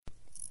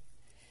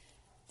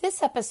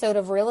This episode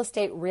of Real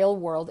Estate Real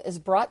World is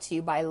brought to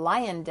you by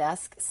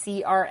LionDesk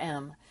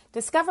CRM.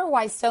 Discover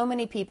why so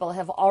many people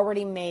have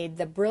already made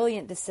the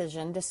brilliant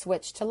decision to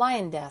switch to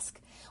LionDesk.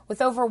 With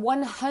over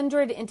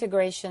 100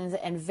 integrations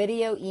and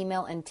video,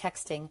 email, and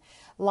texting,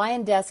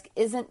 LionDesk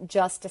isn't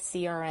just a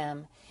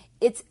CRM.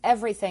 It's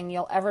everything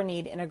you'll ever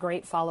need in a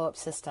great follow-up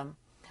system.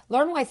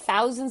 Learn why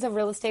thousands of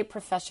real estate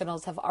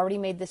professionals have already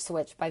made the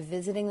switch by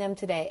visiting them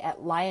today at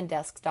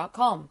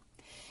liondesk.com.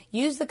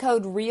 Use the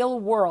code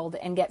REALWORLD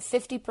and get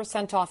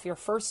 50% off your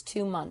first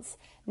 2 months.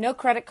 No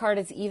credit card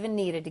is even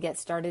needed to get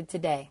started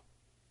today.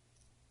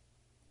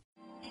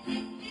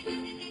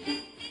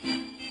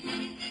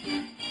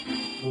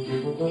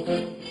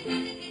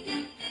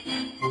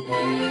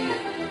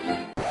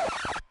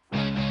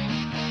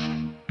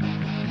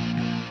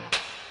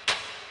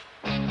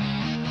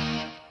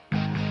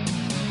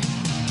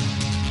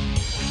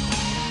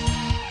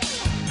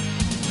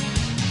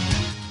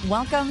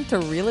 Welcome to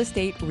Real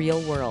Estate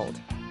Real World,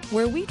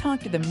 where we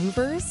talk to the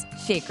movers,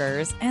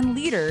 shakers, and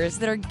leaders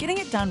that are getting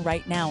it done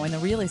right now in the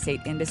real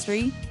estate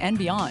industry and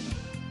beyond.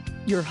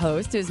 Your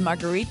host is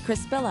Marguerite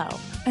Crispillo,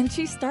 and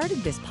she started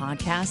this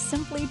podcast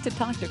simply to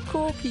talk to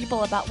cool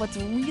people about what's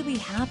really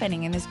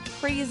happening in this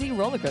crazy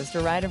roller coaster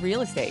ride of real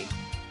estate.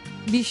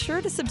 Be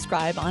sure to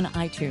subscribe on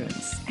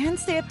iTunes and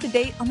stay up to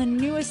date on the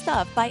newest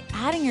stuff by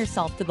adding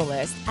yourself to the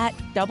list at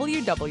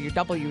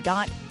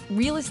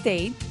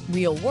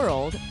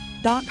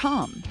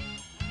www.realestaterealworld.com.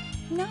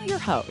 Now your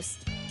host,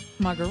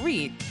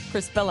 Marguerite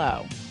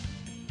Crispillo.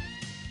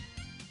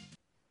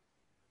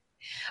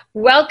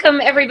 Welcome,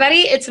 everybody.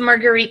 It's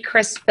Marguerite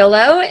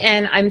Crispillo,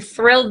 and I'm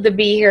thrilled to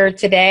be here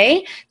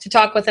today to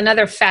talk with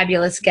another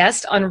fabulous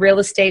guest on Real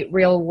Estate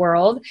Real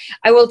World.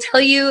 I will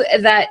tell you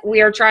that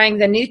we are trying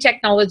the new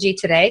technology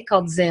today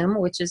called Zoom,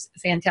 which is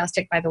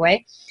fantastic, by the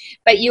way.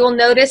 But you will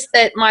notice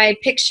that my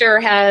picture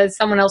has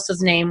someone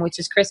else's name, which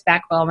is Chris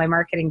Backwell, my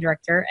marketing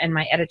director and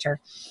my editor.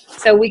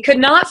 So we could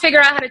not figure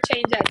out how to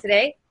change that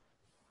today.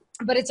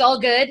 But it's all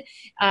good.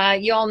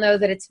 You all know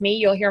that it's me.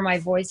 You'll hear my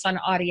voice on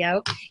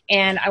audio.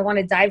 And I want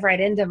to dive right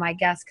into my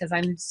guest because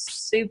I'm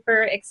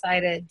super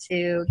excited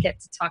to get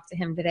to talk to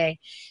him today.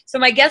 So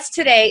my guest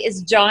today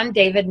is John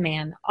David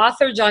Mann.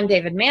 Author John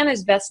David Mann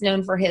is best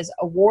known for his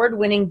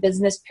award-winning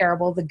business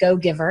parable, The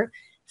Go-Giver.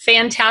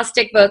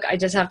 Fantastic book, I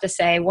just have to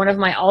say. One of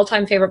my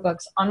all-time favorite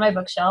books on my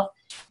bookshelf.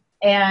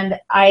 And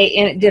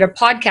I did a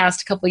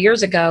podcast a couple of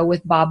years ago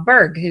with Bob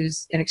Berg,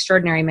 who's an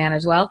extraordinary man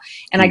as well.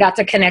 And I got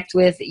to connect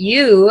with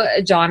you,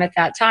 John, at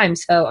that time.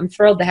 So I'm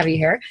thrilled to have you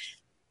here.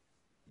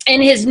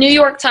 In his New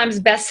York Times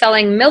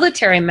best-selling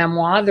military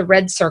memoir, The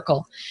Red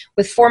Circle,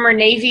 with former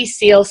Navy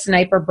SEAL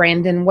sniper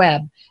Brandon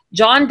Webb,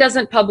 John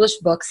doesn't publish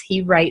books,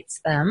 he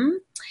writes them.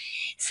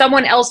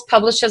 Someone else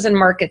publishes and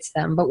markets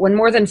them. But when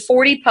more than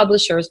 40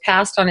 publishers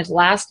passed on his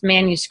last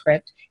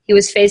manuscript, he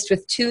was faced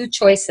with two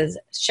choices: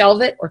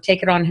 shelve it or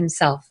take it on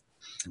himself.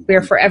 We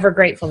are forever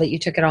grateful that you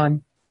took it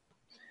on.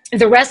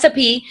 The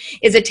Recipe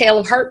is a tale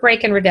of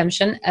heartbreak and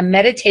redemption, a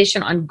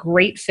meditation on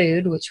great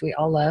food, which we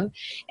all love,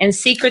 and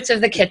secrets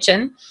of the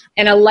kitchen,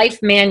 and a life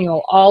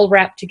manual, all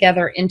wrapped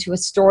together into a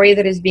story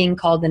that is being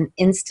called an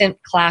instant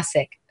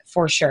classic,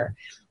 for sure,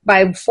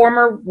 by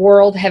former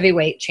world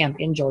heavyweight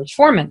champion George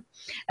Foreman.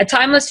 A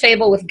timeless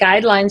fable with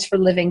guidelines for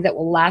living that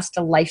will last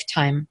a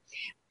lifetime,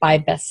 by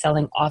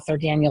best-selling author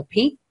Daniel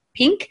Pink,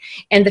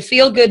 and the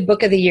feel-good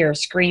book of the year,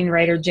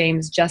 screenwriter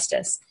James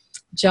Justice.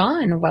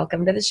 John,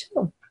 welcome to the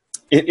show.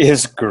 It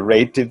is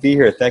great to be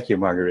here. Thank you,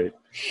 Marguerite.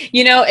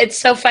 You know, it's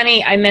so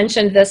funny. I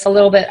mentioned this a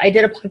little bit. I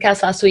did a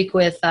podcast last week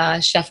with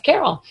Chef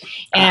Carol,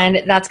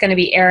 and that's going to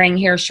be airing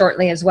here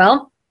shortly as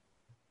well.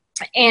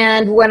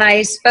 And when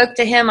I spoke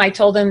to him, I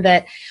told him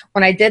that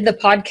when I did the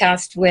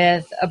podcast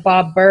with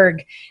Bob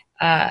Berg,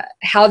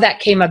 how that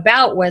came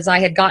about was I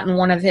had gotten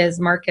one of his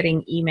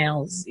marketing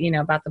emails,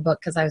 about the book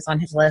because I was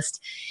on his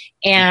list.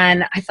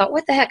 And I thought,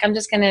 what the heck? I'm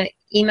just going to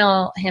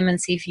email him and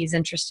see if he's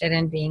interested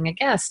in being a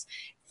guest,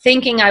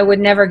 thinking I would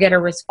never get a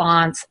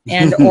response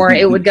or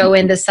it would go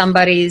into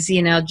somebody's,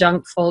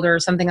 junk folder or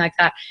something like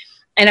that.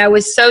 And I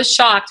was so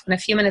shocked when a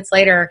few minutes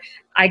later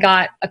I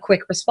got a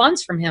quick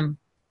response from him.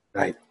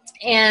 Right.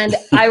 And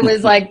I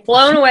was like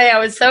blown away. I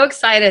was so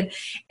excited.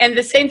 And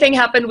the same thing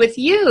happened with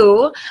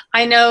you.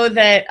 I know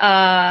that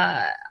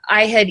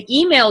I had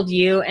emailed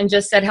you and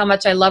just said how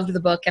much I loved the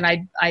book, and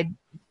I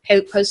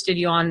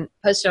posted on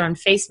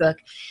Facebook,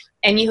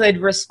 and you had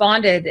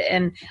responded,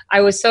 and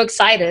I was so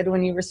excited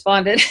when you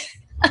responded.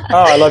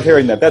 Oh, I love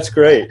hearing that. That's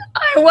great.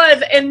 I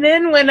was. And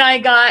then when I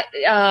got,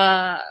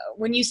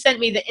 when you sent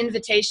me the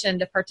invitation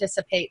to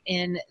participate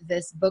in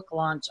this book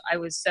launch, I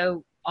was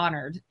so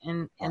honored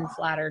and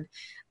flattered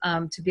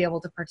to be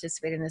able to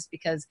participate in this,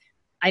 because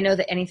I know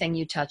that anything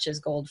you touch is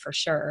gold for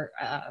sure.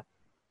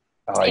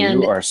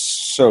 You are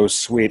so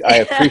sweet. I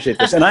appreciate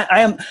this. And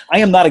I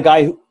am not a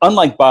guy who,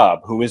 unlike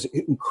Bob, who is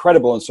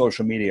incredible on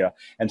social media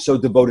and so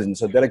devoted and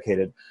so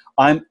dedicated.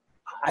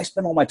 I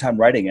spend all my time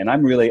writing, and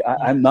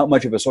I'm not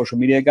much of a social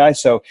media guy.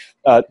 So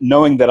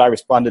knowing that I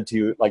responded to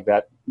you like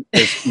that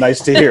is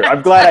nice to hear.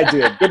 I'm glad I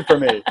did. Good for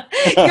me.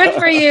 Good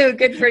for you.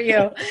 Good for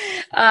you.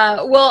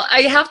 Well,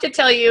 I have to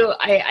tell you,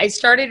 I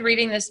started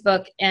reading this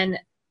book, and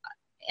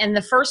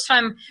the first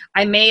time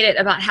I made it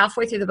about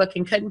halfway through the book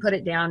and couldn't put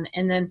it down.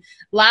 And then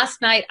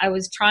last night I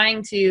was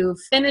trying to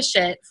finish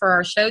it for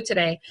our show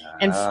today.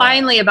 And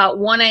finally about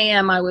 1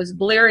 a.m. I was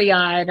bleary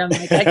eyed. I'm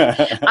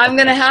like, I'm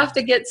going to have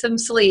to get some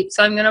sleep.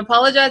 So I'm going to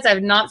apologize.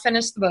 I've not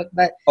finished the book,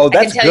 but that's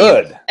I can tell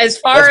good. You, as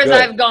far as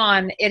I've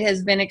gone, it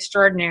has been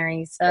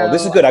extraordinary. So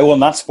this is good. I will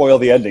not spoil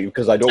the ending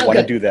because I don't want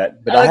to do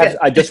that. But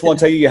I just want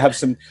to tell you, you have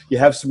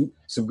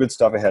some good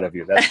stuff ahead of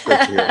you. That's great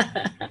to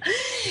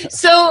hear.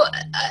 So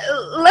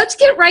let's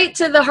get right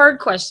to the hard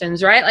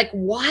questions, right? Like,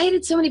 why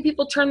did so many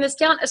people turn this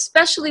down,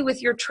 especially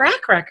with your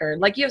track record?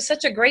 Like, you have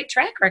such a great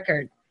track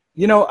record.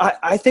 You know,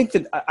 I think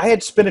that I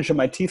had spinach in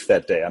my teeth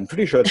that day. I'm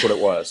pretty sure that's what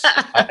it was.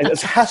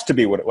 It has to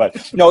be what it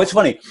was. No, it's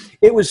funny.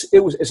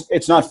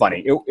 It's not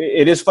funny.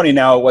 It is funny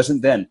now. It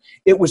wasn't then.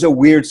 It was a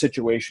weird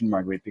situation,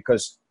 Marguerite,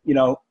 because, you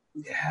know,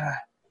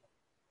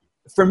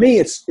 for me,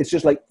 it's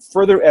just like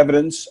further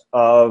evidence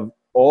of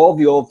all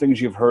the old things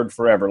you've heard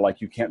forever,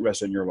 like you can't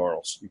rest on your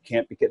laurels. You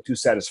can't get too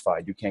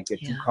satisfied. You can't get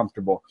too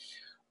comfortable.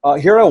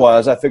 Here I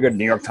was. I figured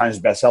New York Times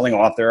bestselling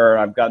author.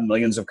 I've got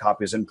millions of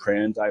copies in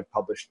print. I've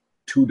published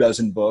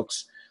 24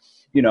 books,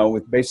 you know,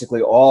 with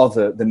basically all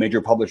the major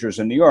publishers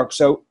in New York.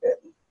 So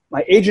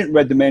my agent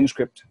read the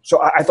manuscript.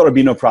 So I thought it'd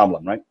be no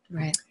problem, right?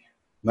 Right.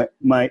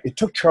 It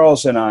took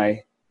Charles and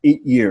I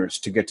 8 years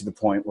to get to the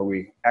point where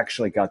we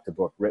actually got the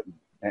book written.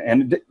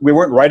 And we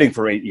weren't writing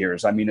for 8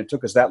 years. I mean, it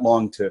took us that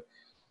long to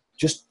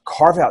just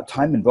carve out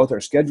time in both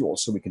our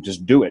schedules so we could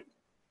just do it.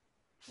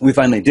 We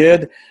finally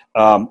did,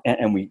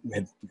 and we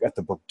had got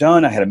the book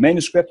done. I had a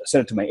manuscript. I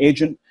sent it to my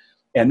agent,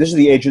 and this is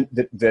the agent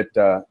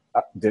that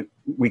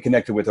we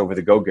connected with over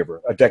the Go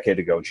Giver a decade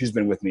ago, and she's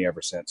been with me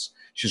ever since.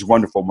 She's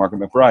wonderful,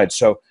 Margaret McBride.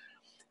 So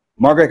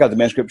Margaret got the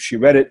manuscript. She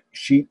read it.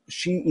 She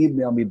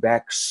emailed me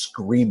back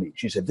screaming.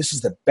 She said, "This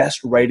is the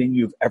best writing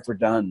you've ever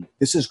done.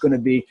 This is going to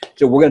be,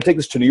 so we're going to take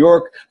this to New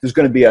York. There's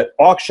going to be an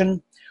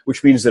auction,"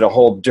 which means that a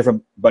whole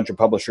different bunch of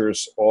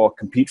publishers all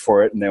compete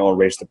for it, and they all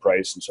raise the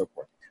price and so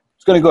forth.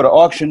 It's going to go to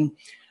auction.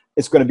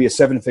 It's going to be a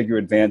 7-figure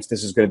advance.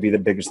 This is going to be the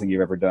biggest thing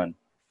you've ever done.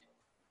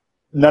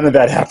 None of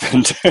that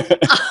happened.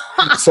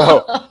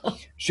 So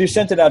she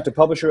sent it out to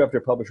publisher after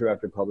publisher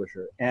after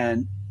publisher,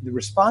 and the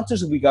responses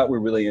that we got were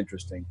really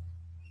interesting.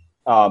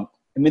 I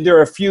mean, there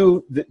are a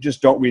few that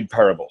just don't read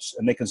parables,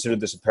 and they consider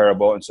this a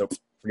parable, and so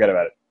forget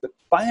about it. But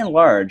by and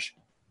large,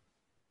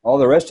 all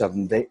the rest of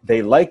them,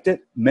 they liked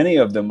it. Many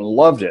of them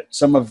loved it.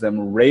 Some of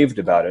them raved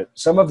about it.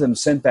 Some of them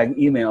sent back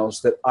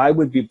emails that I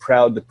would be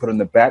proud to put on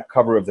the back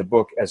cover of the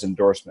book as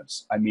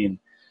endorsements. I mean,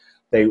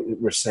 they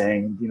were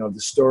saying, you know, the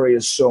story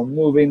is so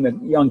moving. The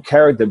young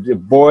character, the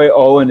boy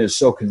Owen, is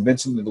so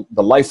convincing.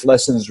 The life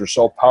lessons are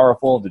so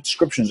powerful. The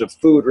descriptions of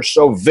food are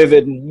so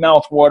vivid and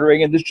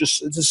mouth-watering. And this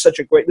is such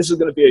a great, this is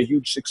going to be a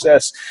huge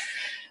success.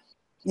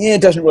 Yeah,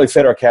 it doesn't really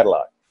fit our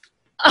catalog.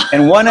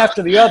 And one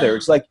after the other,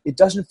 it's like, it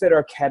doesn't fit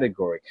our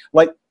category.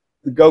 Like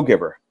the Go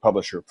Giver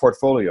publisher,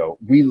 Portfolio.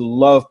 We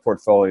love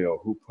Portfolio,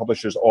 who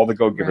publishes all the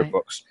Go Giver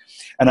books.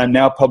 And I'm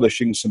now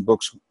publishing some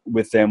books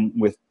with them,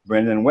 with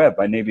Brandon Webb,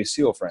 my Navy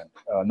SEAL friend.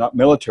 Not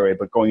military,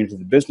 but going into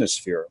the business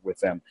sphere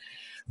with them.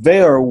 They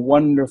are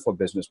wonderful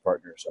business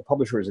partners. A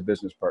publisher is a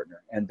business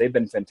partner, and they've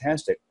been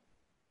fantastic.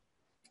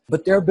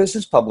 But they're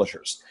business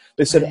publishers.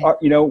 They said,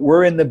 you know,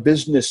 we're in the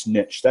business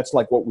niche. That's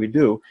like what we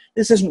do.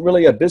 This isn't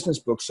really a business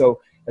book. So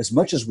as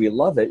much as we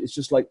love it, it's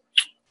just like,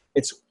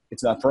 it's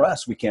not for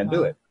us. We can't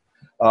do it.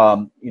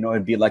 You know,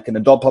 it'd be like an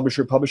adult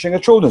publisher publishing a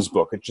children's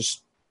book. It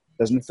just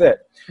doesn't fit.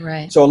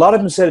 Right. So a lot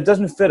of them said it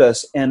doesn't fit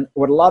us. And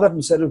what a lot of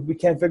them said is we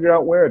can't figure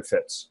out where it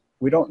fits.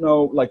 We don't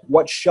know like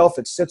what shelf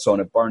it sits on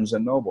at Barnes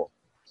and Noble.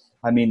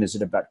 I mean, is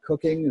it about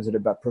cooking? Is it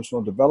about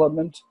personal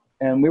development?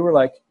 And we were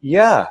like,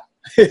 yeah.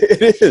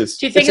 It is.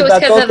 Do you think it was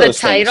because of the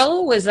title?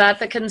 Things. Was that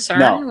the concern?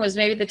 No. Was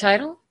maybe the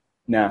title?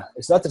 No,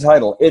 it's not the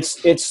title. It's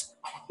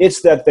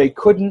that they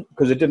couldn't,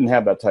 because it didn't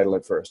have that title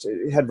at first.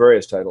 It had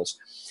various titles.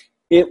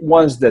 It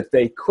was that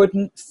they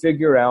couldn't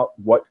figure out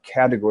what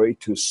category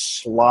to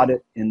slot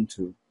it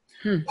into.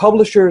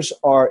 Publishers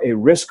are a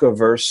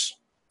risk-averse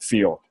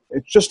field.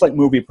 It's just like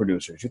movie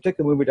producers. You take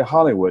a movie to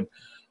Hollywood,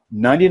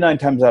 99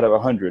 times out of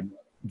 100,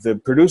 the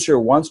producer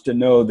wants to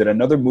know that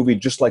another movie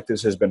just like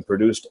this has been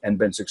produced and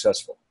been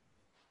successful.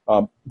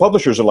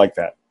 Publishers are like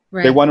that.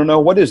 Right. They want to know,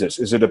 what is this?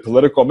 Is it a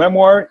political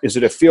memoir? Is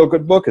it a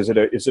feel-good book? Is it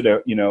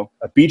a you know,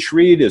 a beach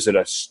read? Is it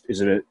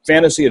a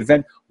fantasy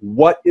event?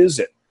 What is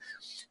it?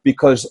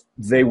 Because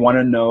they want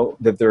to know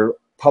that they're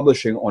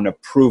publishing on a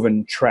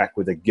proven track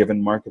with a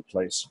given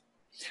marketplace.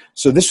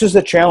 So this is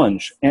the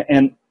challenge.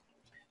 And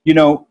you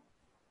know,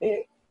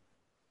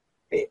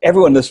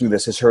 everyone listening to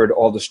this has heard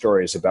all the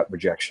stories about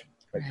rejection.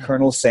 Right? Right.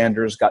 Colonel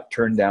Sanders got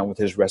turned down with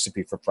his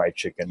recipe for fried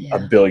chicken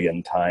 1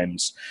 billion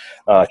times.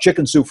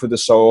 Chicken Soup for the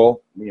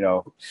Soul, you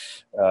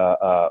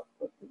know,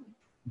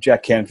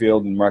 Jack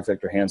Canfield and Mark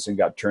Victor Hansen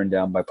got turned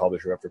down by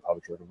publisher after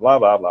publisher, blah,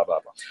 blah, blah, blah,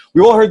 blah.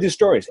 We've all heard these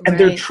stories, and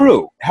they're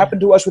true.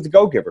 Happened to us with The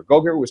Go-Giver.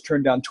 Go-Giver was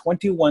turned down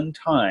 21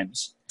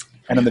 times,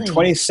 and on the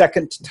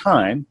 22nd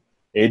time,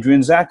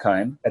 Adrian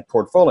Zackheim at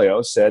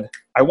Portfolio said,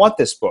 I want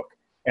this book.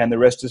 And the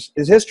rest is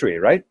history,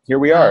 right? Here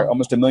we are,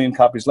 almost 1 million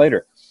copies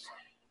later.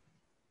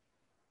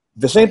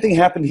 The same thing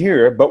happened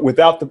here, but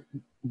without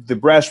the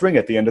brass ring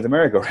at the end of the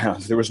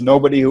merry-go-round. There was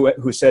nobody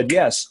who said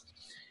yes.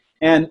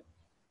 And,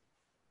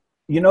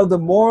 you know, the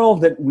moral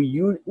that we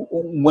use,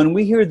 when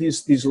we hear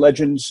these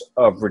legends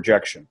of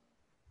rejection,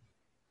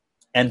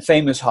 and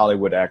famous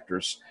Hollywood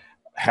actors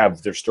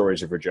have their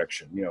stories of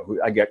rejection. You know,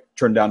 I get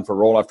turned down for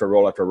role after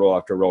role after role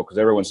after role because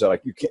everyone said,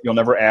 like, you'll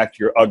never act,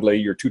 you're ugly,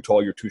 you're too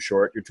tall, you're too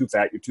short, you're too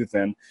fat, you're too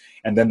thin.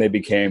 And then they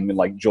became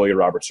like Julia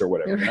Roberts or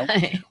whatever. You know?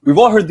 We've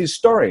all heard these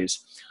stories.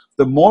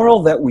 The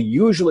moral that we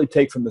usually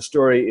take from the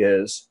story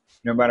is,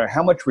 no matter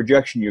how much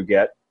rejection you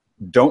get,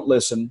 don't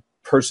listen,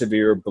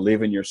 persevere,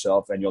 believe in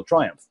yourself, and you'll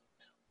triumph.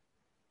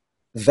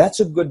 That's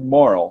a good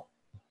moral,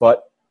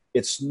 but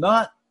it's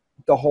not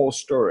the whole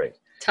story.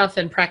 Tough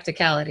in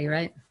practicality,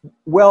 right?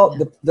 Well,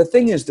 the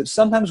thing is that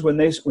sometimes when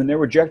they're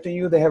rejecting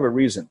you, they have a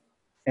reason,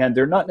 and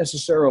they're not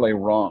necessarily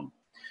wrong.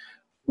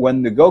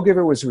 When The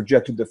Go-Giver was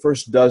rejected the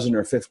first 12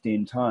 or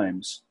 15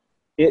 times,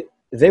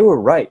 they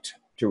were right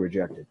to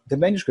reject it. The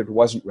manuscript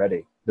wasn't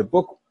ready. The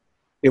book,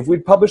 if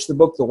we'd published the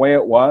book the way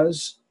it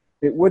was,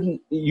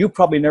 you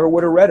probably never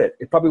would have read it.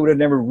 It probably would have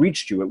never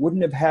reached you. It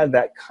wouldn't have had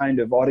that kind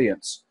of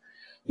audience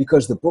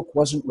because the book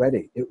wasn't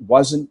ready. It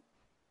wasn't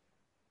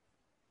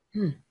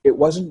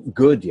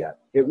good yet.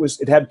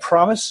 It had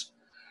promise.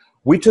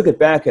 We took it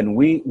back and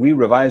we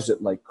revised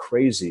it like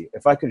crazy.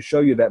 If I could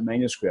show you that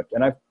manuscript,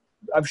 and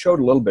I've showed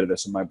a little bit of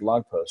this in my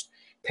blog post,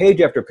 page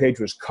after page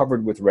was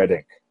covered with red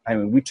ink. I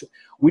mean,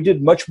 we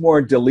did much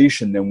more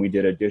deletion than we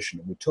did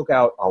addition. We took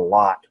out a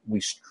lot.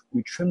 We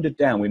trimmed it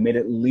down. We made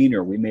it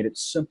leaner. We made it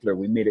simpler.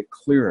 We made it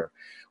clearer.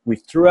 We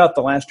threw out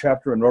the last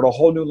chapter and wrote a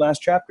whole new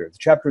last chapter. The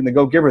chapter in The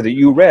Go-Giver that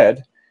you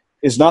read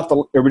is not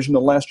the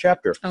original last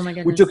chapter. Oh my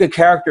goodness. We took a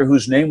character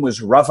whose name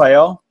was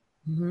Raphael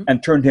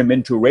and turned him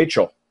into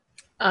Rachel.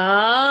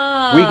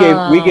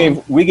 Oh.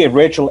 We gave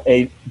Rachel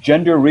a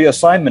gender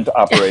reassignment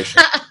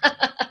operation.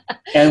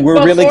 And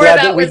we're really glad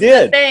that we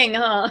did. The thing,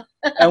 huh?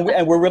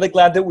 and we're really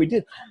glad that we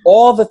did.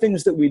 All the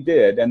things that we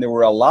did, and there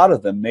were a lot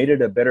of them, made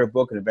it a better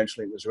book, and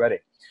eventually it was ready.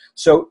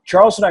 So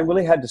Charles and I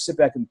really had to sit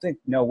back and think,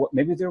 no,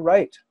 maybe they're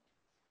right.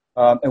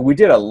 And we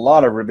did a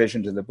lot of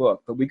revision to the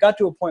book, but we got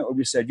to a point where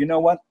we said, you know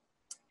what?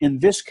 In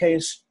this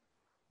case,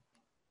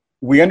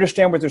 we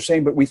understand what they're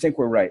saying, but we think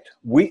we're right.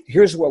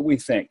 Here's what we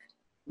think.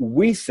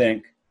 We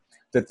think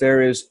that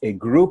there is a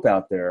group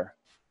out there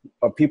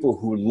of people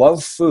who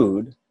love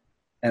food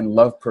and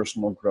love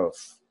personal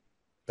growth,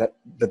 that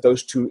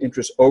those two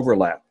interests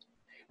overlap,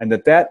 and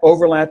that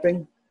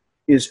overlapping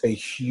is a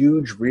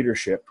huge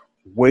readership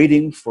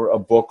waiting for a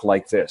book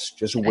like this,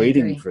 just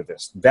waiting for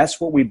this. That's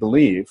what we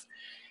believe.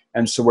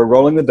 And so we're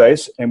rolling the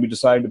dice, and we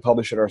decided to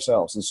publish it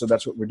ourselves. And so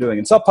that's what we're doing.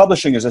 And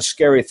self-publishing is a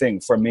scary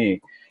thing for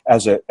me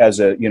as a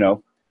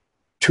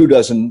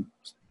 24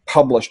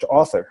 published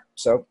author.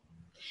 So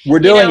we're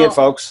doing it,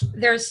 folks.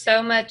 There's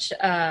so much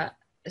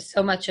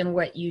in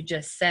what you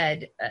just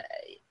said.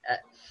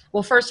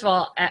 Well, first of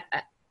all,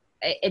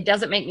 it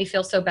doesn't make me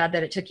feel so bad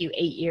that it took you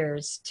 8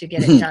 years to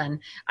get it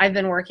done. I've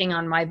been working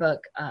on my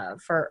book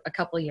for a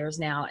couple of years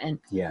now, and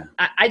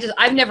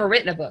I've never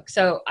written a book,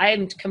 so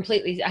I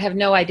have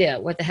no idea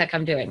what the heck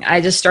I'm doing.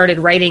 I just started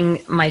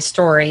writing my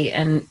story,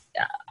 and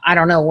I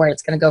don't know where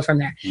it's going to go from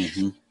there.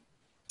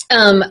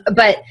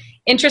 But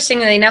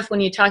interestingly enough,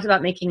 when you talked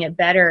about making it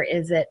better,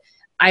 is that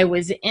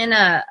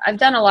I've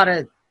done a lot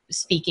of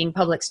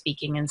public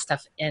speaking and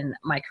stuff in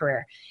my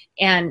career.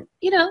 And,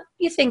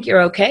 you think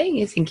you're okay.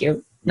 You think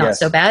you're not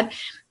so bad.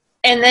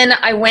 And then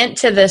I went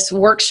to this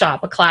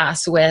workshop, a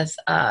class with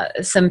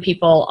some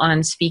people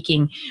on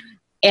speaking,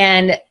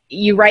 and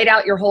you write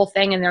out your whole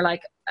thing, and they're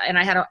like, and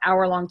I had an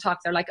hour-long talk.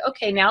 They're like,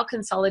 okay, now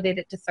consolidate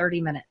it to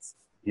 30 minutes.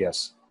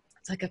 Yes.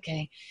 It's like,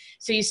 okay.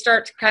 So you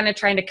start kind of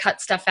trying to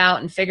cut stuff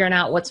out and figuring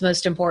out what's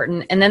most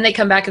important. And then they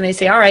come back and they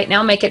say, all right,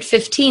 now make it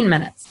 15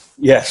 minutes.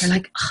 Yes. You're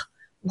like,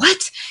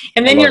 what?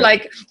 And then you're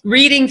like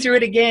reading through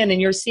it again,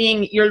 and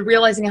you're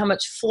realizing how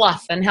much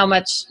fluff and how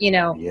much,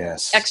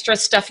 extra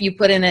stuff you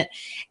put in it.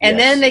 And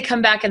then they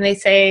come back and they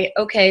say,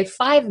 okay,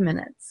 5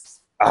 minutes.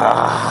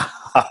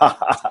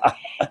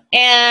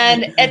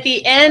 And at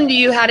the end,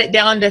 you had it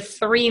down to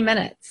 3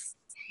 minutes.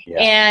 Yeah.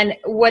 And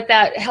what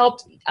that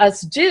helped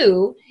us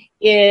do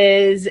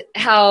is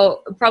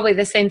probably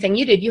the same thing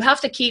you did. You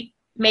have to keep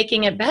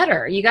making it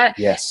better. You got,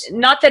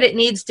 not that it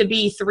needs to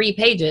be 3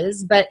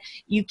 pages, but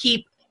you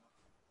keep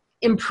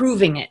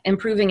improving it,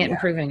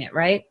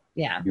 right?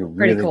 Yeah. You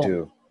really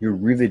do. You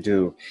really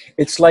do.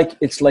 It's like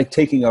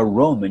taking a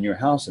room in your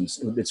house and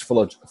it's full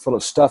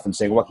of stuff and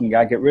saying, what can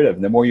I get rid of?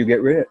 And the more you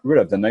get rid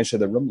of, the nicer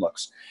the room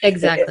looks.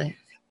 Exactly.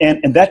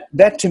 And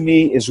that to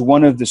me is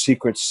one of the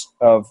secrets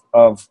of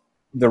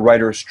the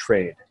writer's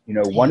trade.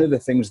 One of the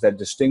things that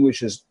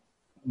distinguishes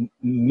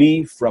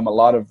me from a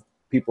lot of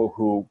people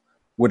who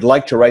would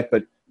like to write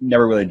but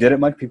never really did it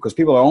much, because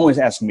people are always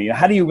asking me,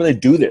 how do you really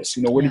do this?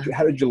 You know,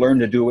 how did you learn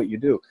to do what you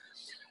do?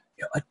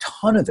 You know, a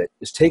ton of it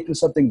is taking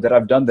something that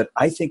I've done that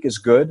I think is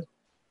good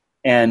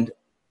and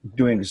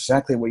doing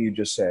exactly what you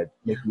just said,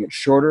 making it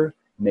shorter,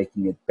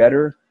 making it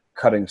better,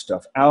 cutting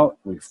stuff out,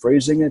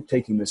 rephrasing it,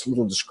 taking this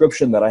little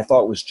description that I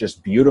thought was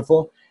just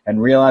beautiful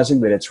and realizing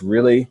that it's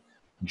really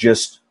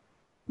just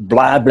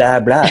blah, blah,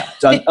 blah.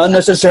 It's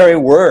unnecessary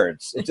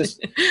words.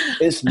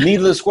 It's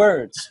needless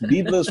words,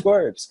 needless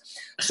words.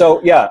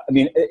 So yeah, I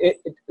mean,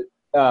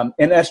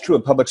 and that's true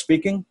of public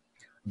speaking.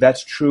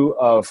 That's true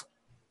of,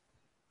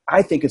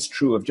 I think it's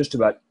true of just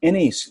about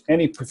any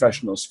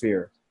professional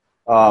sphere.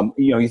 You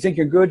know, you think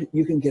you're good,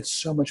 you can get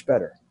so much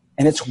better.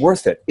 And it's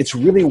worth it. It's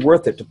really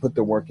worth it to put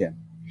the work in.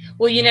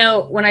 Well, you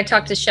know, when I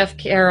talked to Chef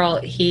Carroll,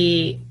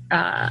 he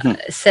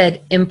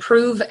said,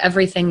 improve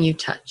everything you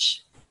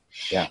touch.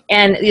 Yeah.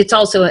 And it's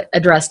also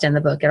addressed in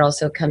the book. It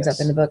also comes up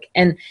in the book.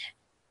 And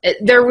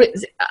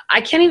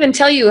I can't even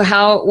tell you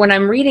how, when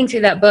I'm reading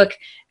through that book,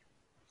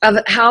 of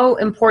how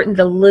important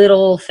the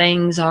little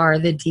things are,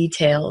 the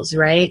details,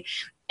 right?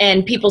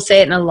 And people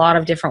say it in a lot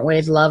of different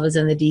ways. Love is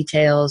in the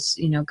details,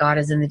 you know, God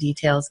is in the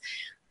details.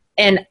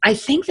 And I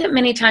think that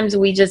many times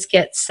we just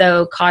get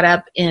so caught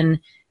up in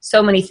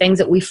so many things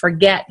that we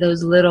forget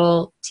those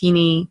little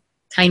teeny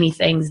tiny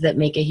things that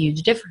make a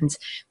huge difference.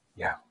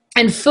 Yeah.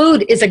 And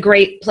food is a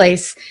great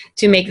place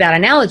to make that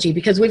analogy,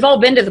 because we've all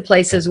been to the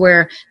places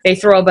where they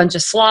throw a bunch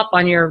of slop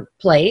on your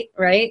plate,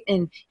 right?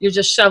 And you're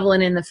just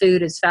shoveling in the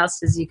food as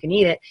fast as you can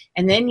eat it.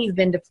 And then you've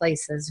been to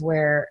places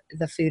where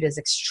the food is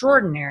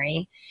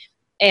extraordinary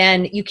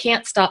and you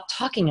can't stop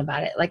talking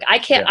about it. Like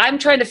I'm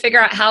trying to figure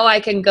out how I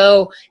can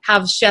go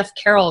have Chef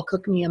Carroll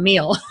cook me a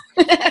meal.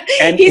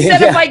 And he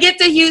said, if I get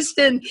to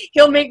Houston,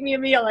 he'll make me a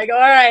meal. I go,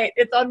 all right,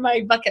 it's on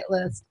my bucket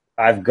list.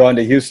 I've gone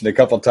to Houston a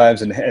couple of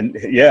times, and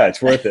yeah,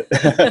 it's worth it.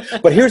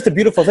 But here's the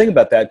beautiful thing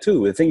about that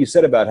too. The thing you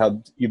said about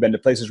how you've been to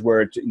places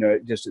where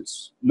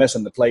it's mess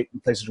on the plate,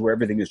 and places where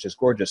everything is just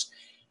gorgeous,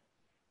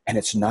 and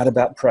it's not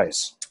about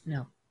price.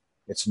 No,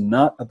 it's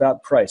not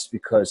about price,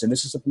 because, and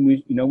this is something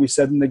we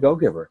said in The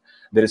Go-Giver,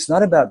 that it's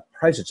not about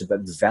price; it's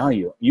about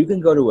value. You can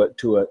go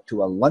to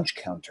a lunch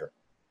counter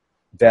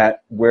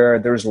where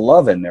there's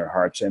love in their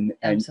hearts, and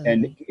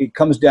it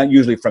comes down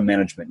usually from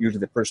management.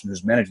 Usually the person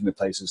who's managing the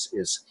places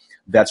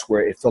that's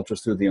where it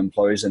filters through the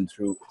employees and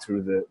through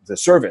the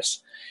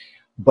service.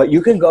 But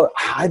you can go,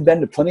 I've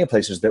been to plenty of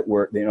places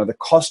that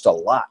cost a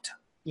lot,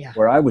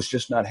 where I was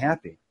just not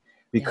happy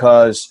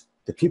because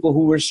the people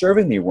who were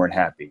serving me weren't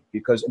happy.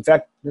 Because in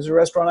fact, there's a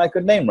restaurant I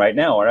could name right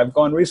now, or I've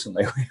gone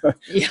recently.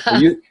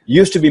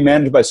 Used to be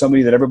managed by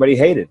somebody that everybody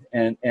hated,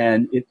 and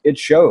it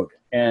showed.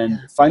 And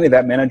finally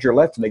that manager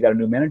left, and they got a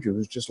new manager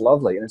who's just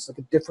lovely. And it's like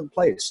a different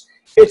place.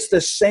 It's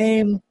the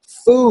same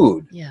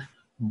food,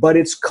 but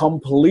it's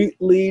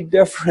completely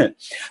different.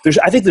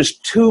 I think there's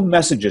 2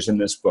 messages in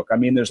this book. I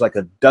mean, there's like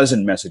a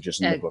dozen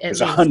messages in the book.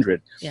 There's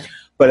 100. Yeah.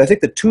 But I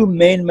think the 2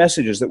 main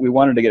messages that we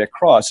wanted to get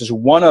across is,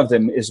 one of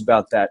them is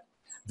about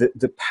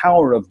the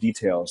power of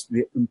details,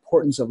 the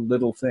importance of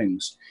little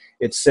things.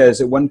 It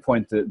says at one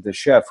point, the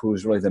chef,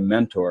 who's really the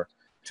mentor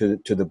to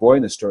the boy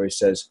in the story,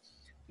 says,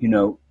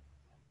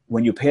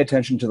 when you pay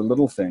attention to the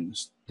little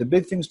things, the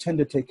big things tend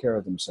to take care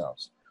of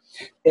themselves.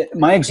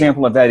 My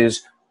example of that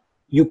is,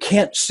 you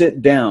can't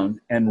sit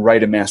down and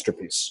write a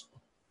masterpiece.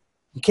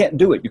 You can't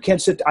do it.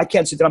 I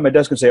can't sit down on my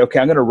desk and say, okay,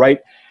 I'm going to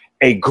write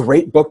a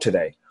great book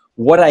today.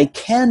 What I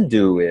can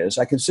do is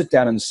I can sit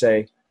down and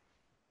say,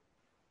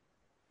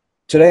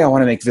 today I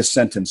want to make this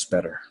sentence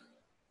better.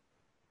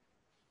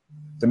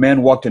 The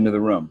man walked into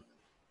the room.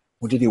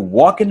 Well, did he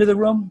walk into the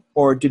room,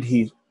 or did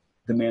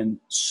the man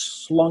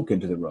slunk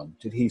into the room?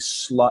 Did he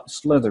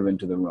slither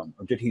into the room?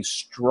 Or did he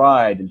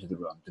stride into the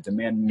room? Did the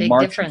man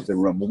march into the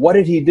room? What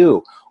did he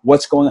do?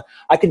 What's going on?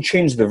 I can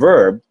change the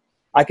verb.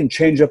 I can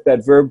change up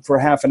that verb for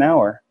half an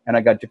hour, and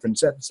I got different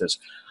sentences.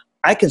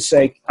 I can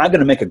say, I'm going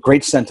to make a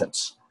great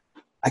sentence.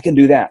 I can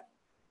do that.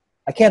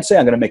 I can't say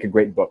I'm going to make a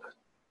great book.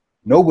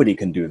 Nobody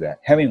can do that.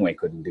 Hemingway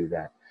couldn't do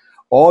that.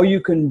 All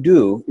you can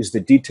do is the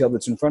detail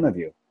that's in front of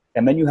you.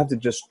 And then you have to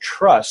just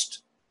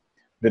trust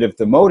that if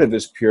the motive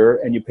is pure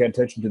and you pay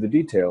attention to the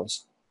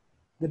details,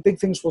 the big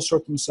things will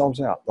sort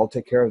themselves out. They'll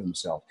take care of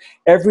themselves.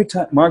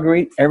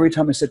 Marguerite, every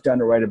time I sit down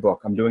to write a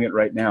book, I'm doing it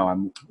right now.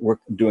 I'm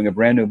doing a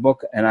brand new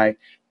book. And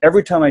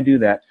every time I do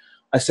that,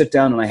 I sit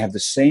down and I have the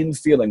same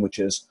feeling, which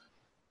is,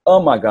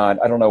 oh my God,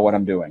 I don't know what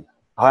I'm doing.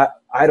 I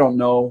don't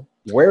know.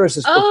 Where is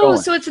this book going?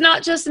 Oh, so it's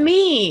not just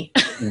me.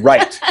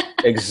 Right.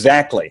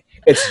 Exactly.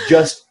 It's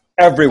just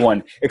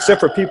everyone, except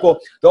for people.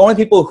 The only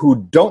people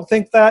who don't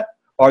think that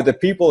are the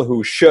people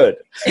who should.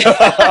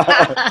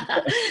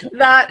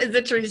 That is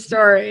a true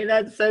story.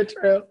 That's so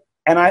true.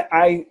 And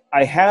I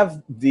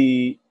have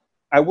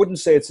I wouldn't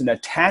say it's an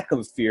attack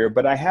of fear,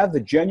 but I have the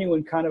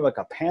genuine kind of like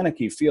a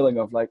panicky feeling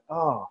of like,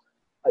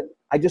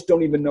 I just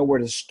don't even know where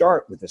to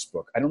start with this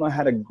book. I don't know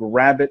how to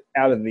grab it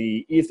out of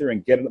the ether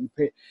and get it on the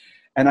page.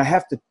 And I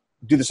have to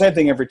do the same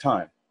thing every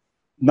time.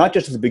 Not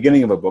just at the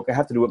beginning of a book. I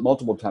have to do it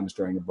multiple times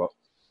during the book.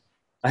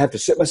 I have to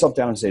sit myself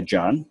down and say,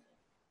 John,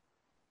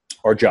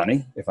 or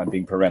Johnny, if I'm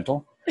being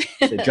parental,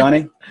 say,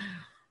 Johnny,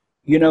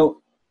 you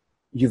know,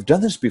 you've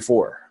done this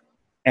before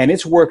and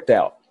it's worked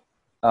out.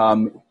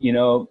 You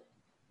know,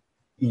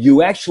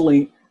 you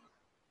actually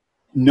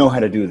know how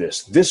to do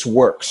this. This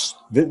works.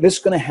 This is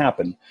going to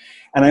happen.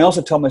 And I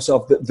also tell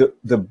myself that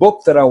the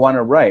book that I want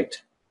to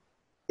write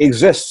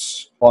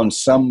exists on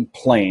some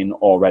plane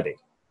already.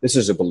 This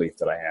is a belief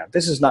that I have.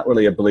 This is not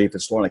really a belief.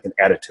 It's more like an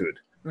attitude.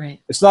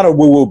 Right. It's not a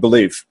woo-woo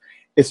belief.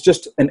 It's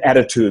just an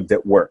attitude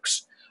that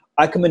works.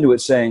 I come into it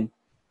saying,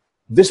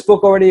 this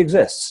book already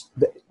exists.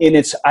 In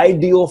its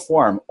ideal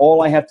form,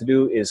 all I have to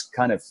do is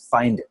kind of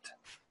find it.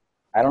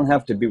 I don't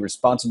have to be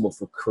responsible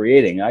for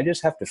creating. I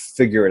just have to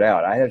figure it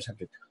out. I just have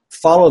to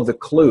follow the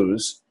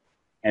clues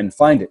and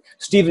find it.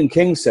 Stephen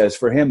King says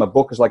for him, a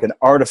book is like an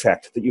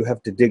artifact that you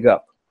have to dig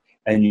up.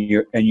 And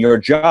your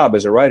job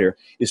as a writer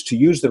is to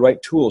use the right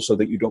tools so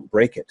that you don't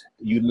break it.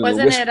 You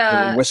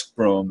little whisk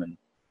broom. And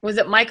was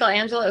it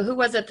Michelangelo? Who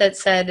was it that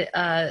said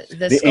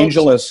the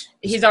angel is?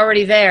 He's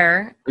already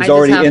there. He's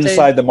already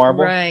inside the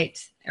marble. Right.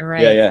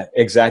 Right. Yeah,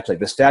 exactly.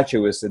 The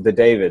statue is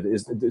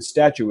the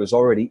statue is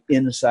already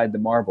inside the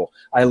marble.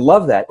 I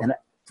love that, and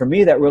for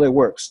me, that really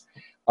works.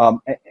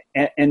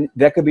 And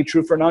that could be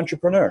true for an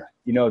entrepreneur.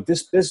 You know,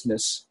 this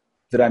business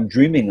that I'm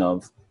dreaming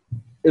of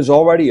is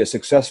already a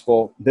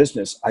successful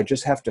business. I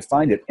just have to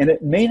find it. And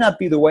it may not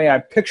be the way I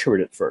picture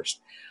it at first.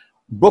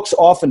 Books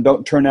often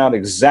don't turn out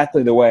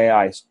exactly the way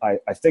I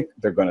think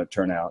they're going to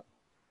turn out.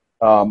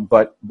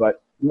 But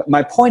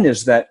my point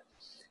is that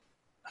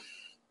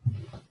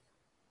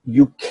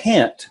you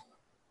can't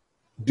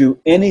do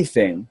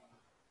anything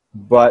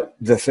but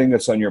the thing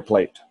that's on your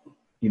plate.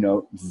 You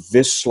know,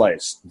 this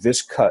slice,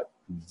 this cut,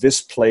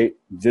 this plate,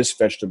 this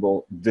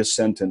vegetable, this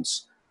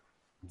sentence,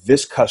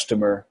 this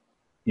customer,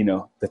 you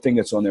know, the thing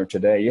that's on there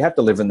today. You have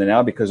to live in the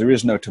now because there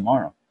is no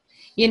tomorrow.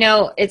 You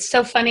know, it's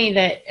so funny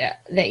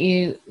that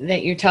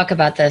you talk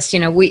about this. You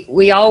know,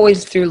 we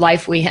always through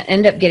life we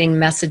end up getting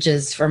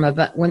messages from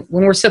when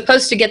we're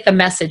supposed to get the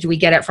message, we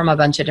get it from a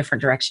bunch of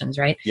different directions,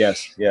 right?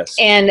 Yes.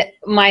 And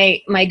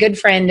my good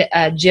friend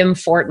Jim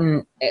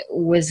Fortin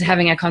was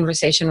having a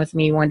conversation with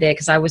me one day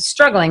because I was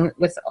struggling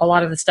with a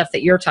lot of the stuff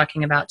that you're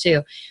talking about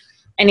too.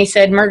 And he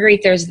said,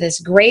 Marguerite, there's this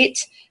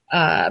great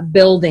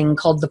building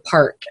called the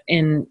Park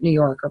in New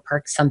York, or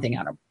Park something.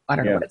 I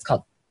don't know what it's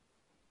called.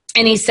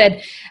 And he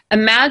said,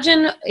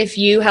 imagine if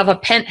you have a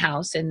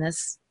penthouse in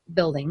this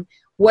building,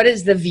 what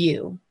is the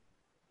view?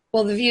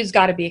 Well, the view's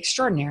got to be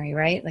extraordinary,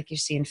 right? Like you're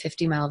seeing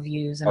 50-mile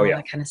views and all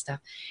that kind of stuff.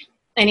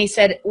 And he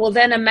said, well,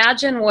 then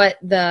imagine what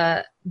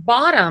the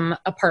bottom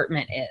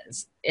apartment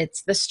is.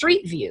 It's the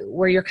street view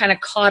where you're kind of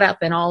caught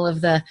up in all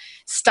of the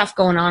stuff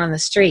going on in the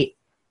street.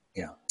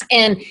 Yeah.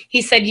 And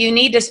he said, you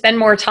need to spend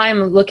more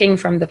time looking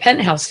from the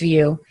penthouse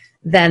view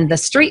than the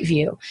street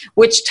view,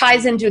 which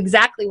ties into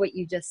exactly what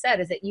you just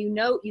said, is that, you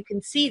know, you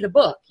can see the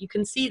book, you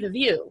can see the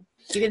view,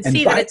 you can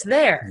see that it's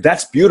there.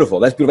 That's beautiful.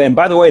 That's beautiful. And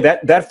by the way,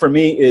 that for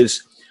me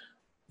is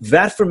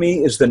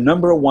the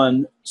number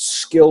one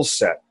skill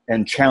set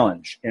and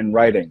challenge in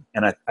writing.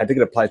 And I think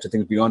it applies to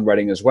things beyond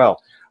writing as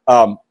well.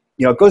 You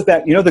know, it goes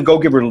back, you know, the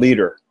Go-Giver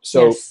Leader.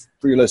 So yes.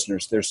 For your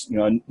listeners, there's, you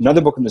know,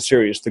 another book in the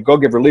series, the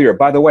Go-Giver Leader.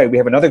 By the way, we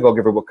have another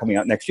Go-Giver book coming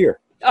out next year.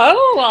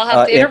 Oh, I'll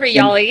have to interview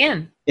y'all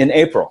again. In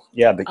April.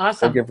 Yeah, the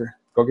awesome.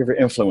 Go-Giver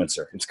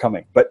Influencer. It's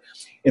coming. But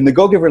in the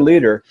Go-Giver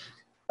Leader,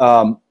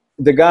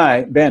 the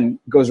guy, Ben,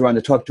 goes around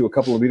to talk to a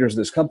couple of leaders of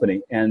this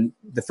company. And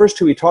the first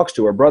two he talks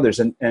to are brothers.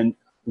 And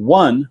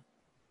one,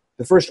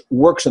 the first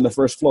works on the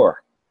first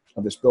floor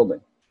of this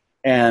building.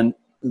 And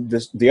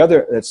the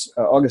other, that's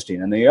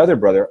Augustine. And the other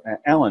brother,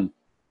 Alan,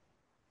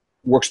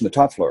 works on the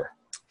top floor.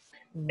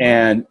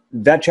 And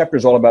that chapter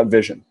is all about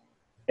vision.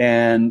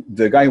 And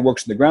the guy who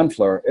works on the ground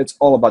floor, it's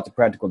all about the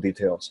practical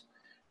details.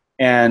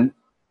 And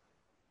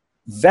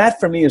that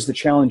for me is the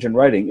challenge in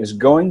writing, is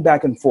going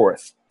back and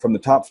forth from the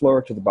top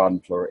floor to the bottom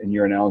floor in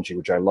your analogy,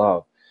 which I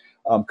love.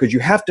 Because you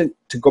have to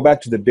go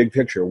back to the big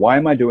picture. Why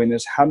am I doing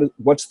this?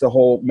 What's the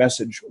whole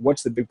message?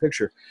 What's the big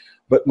picture?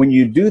 But when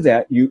you do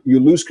that, you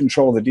lose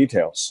control of the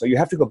details. So you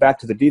have to go back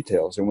to the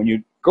details. And when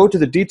you go to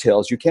the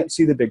details, you can't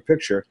see the big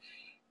picture.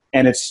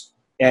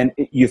 And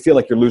you feel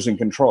like you're losing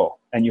control.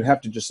 And you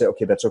have to just say,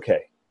 okay, that's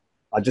okay.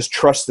 I'll just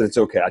trust that it's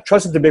okay. I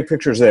trust that the big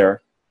picture is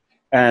there,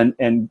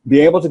 and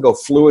be able to go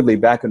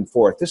fluidly back and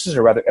forth. This is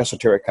a rather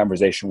esoteric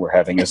conversation we're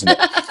having, isn't it?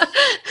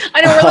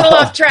 I know we're a little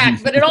off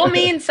track, but it all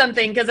means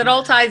something because it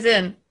all ties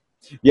in.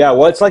 Yeah,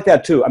 well, it's like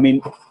that too. I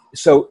mean,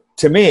 so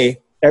to me,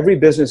 every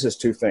business is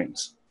two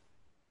things.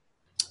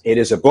 It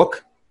is a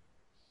book,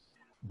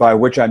 by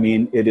which I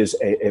mean it is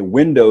a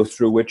window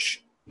through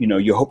which, you know,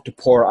 you hope to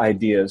pour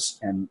ideas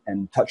and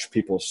touch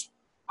people's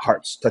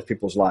hearts, touch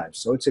people's lives.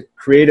 So it's a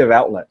creative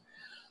outlet.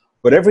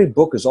 But every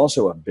book is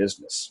also a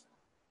business,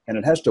 and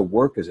it has to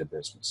work as a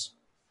business.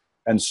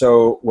 And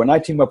so when I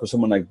team up with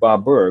someone like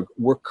Bob Berg,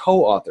 we're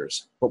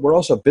co-authors, but we're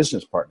also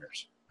business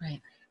partners.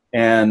 Right.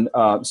 And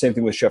same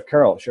thing with Chef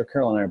Carol. Chef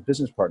Carol and I are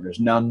business partners.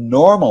 Now,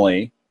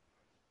 normally,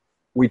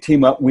 we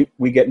team up,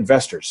 we get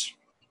investors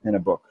in a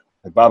book.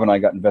 Like Bob and I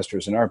got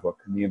investors in our book,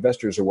 and the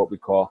investors are what we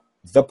call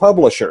the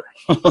publisher.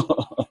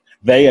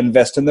 They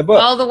invest in the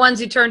book. All the ones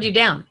who turned you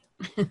down.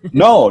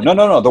 No.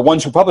 The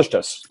ones who published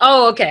us.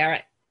 Oh, okay. All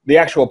right. The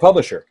actual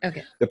publisher.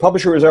 Okay. The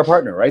publisher is our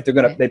partner, right? They're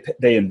gonna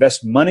they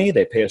invest money,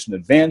 they pay us in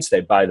advance,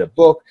 they buy the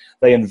book,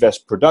 they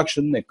invest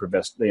production, they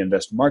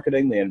invest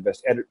marketing, they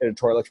invest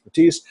editorial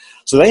expertise.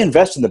 So they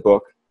invest in the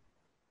book,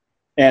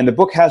 and the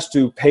book has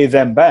to pay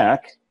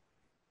back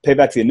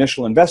the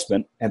initial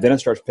investment, and then it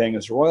starts paying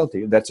us a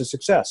royalty. That's a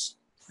success.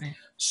 Right.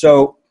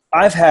 So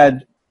I've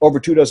had over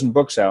 24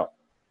 books out.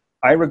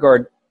 I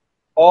regard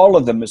all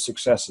of them as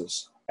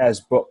successes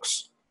as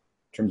books,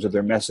 in terms of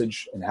their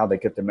message and how they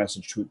get their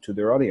message to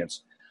their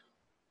audience.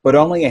 But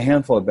only a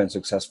handful have been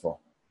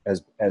successful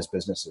as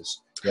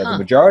businesses. Yeah, the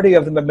majority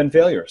of them have been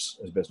failures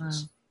as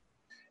business.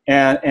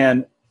 Wow.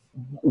 And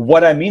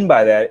what I mean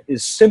by that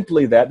is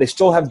simply that they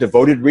still have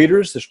devoted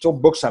readers. They're still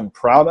books I'm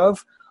proud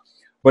of.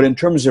 But in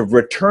terms of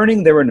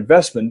returning their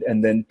investment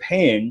and then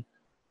paying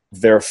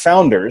their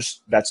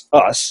founders, that's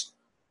us,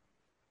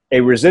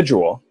 a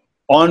residual,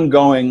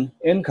 ongoing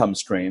income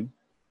stream,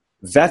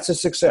 that's a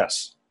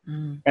success.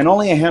 And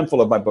only a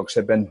handful of my books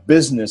have been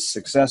business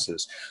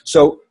successes.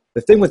 So the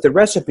thing with the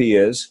recipe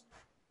is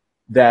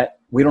that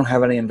we don't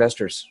have any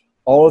investors.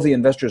 All of the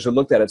investors who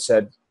looked at it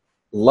said,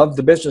 love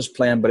the business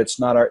plan, but it's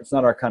not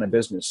our kind of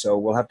business, so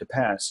we'll have to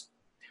pass.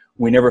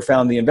 We never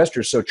found the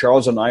investors, so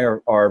Charles and I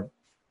are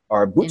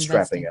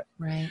bootstrapping it,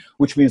 right?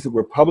 Which means that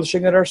we're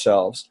publishing it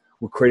ourselves.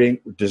 We're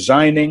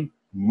designing,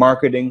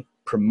 marketing,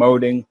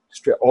 promoting,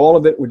 all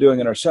of it we're doing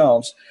it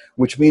ourselves,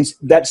 which means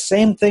that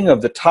same thing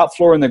of the top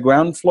floor and the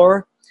ground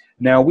floor.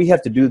 Now we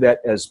have to do that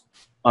as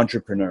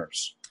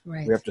entrepreneurs.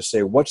 Right. We have to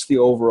say, what's the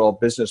overall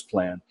business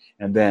plan?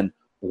 And then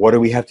what do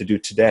we have to do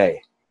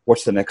today?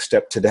 What's the next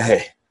step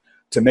today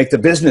to make the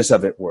business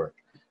of it work?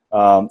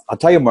 I'll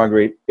tell you,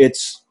 Marguerite,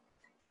 it's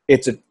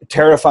a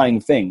terrifying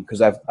thing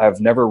because I've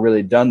never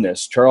really done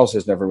this. Charles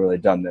has never really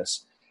done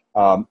this.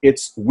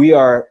 We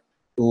are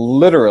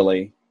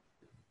literally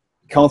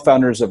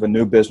co-founders of a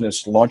new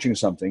business launching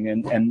something,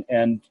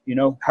 and you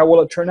know, how will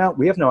it turn out?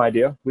 We have no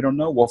idea. We don't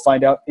know. We'll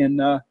find out in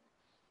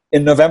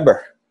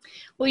November.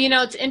 Well, you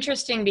know, it's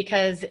interesting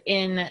because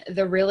in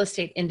the real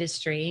estate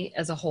industry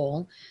as a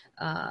whole,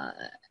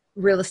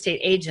 real estate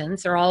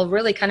agents are all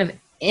really kind of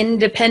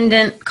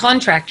independent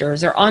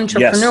contractors or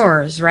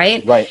entrepreneurs, yes.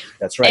 Right? Right.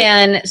 That's right.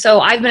 And so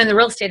I've been in the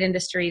real estate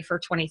industry for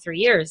 23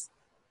 years,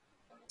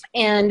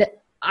 and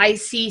I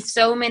see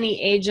so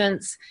many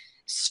agents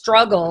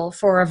struggle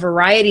for a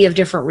variety of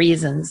different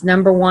reasons.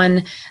 Number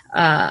one,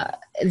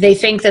 they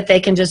think that they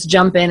can just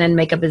jump in and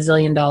make $1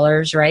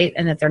 bazillion, right?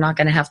 And that they're not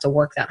going to have to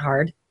work that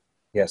hard.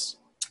 Yes.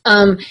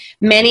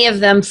 Many of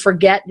them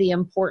forget the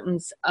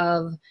importance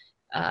of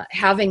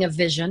having a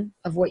vision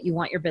of what you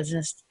want your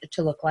business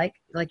to look like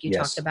you yes.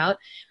 talked about.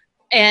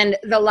 And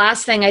the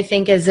last thing I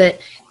think is that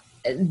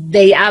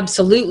they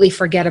absolutely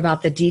forget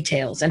about the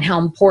details and how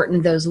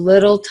important those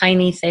little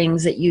tiny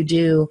things that you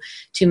do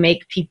to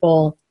make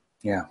people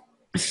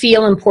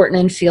feel important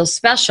and feel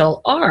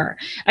special are.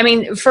 I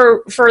mean,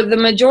 for the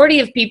majority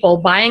of people,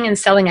 buying and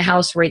selling a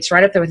house rates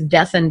right up there with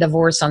death and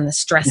divorce on the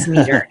stress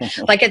meter.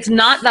 Like, it's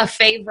not the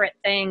favorite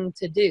thing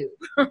to do,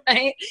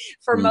 right?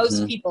 For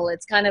most people,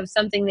 it's kind of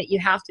something that you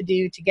have to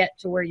do to get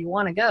to where you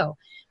want to go.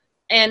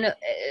 And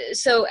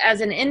so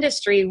as an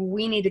industry,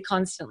 we need to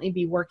constantly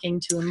be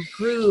working to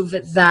improve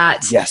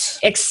that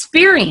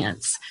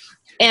experience.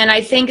 And I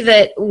think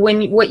that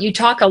what you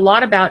talk a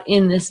lot about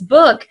in this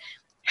book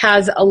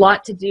has a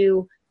lot to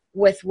do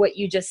with what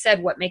you just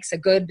said. What makes a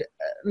good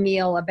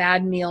meal a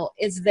bad meal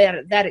is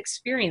that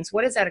experience.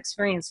 What does that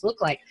experience look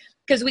like?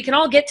 Because we can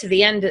all get to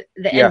the end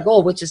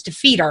goal, which is to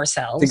feed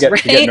ourselves, to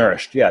get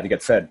nourished, to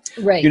get fed.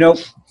 Right. You know,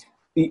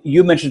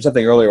 you mentioned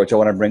something earlier, which I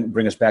want to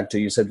bring us back to.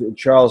 You said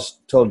Charles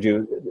told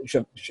you,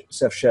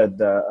 Chef Shed,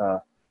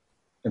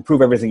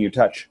 improve everything you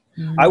touch.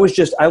 Mm-hmm.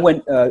 I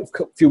went a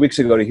few weeks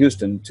ago to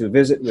Houston to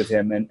visit with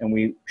him, and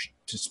we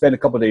to spend a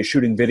couple of days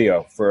shooting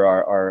video for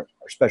our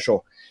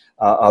special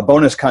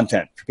bonus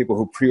content for people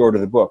who pre-order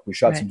the book. We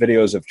shot some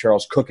videos of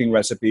Charles cooking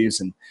recipes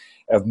and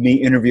of me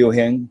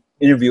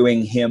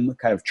interviewing him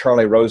kind of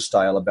Charlie Rose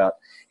style about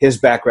his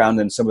background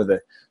and some of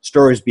the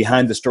stories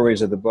behind the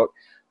stories of the book.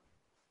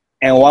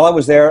 And while I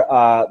was there,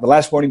 the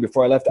last morning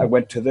before I left, I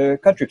went to the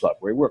country club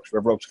where he works,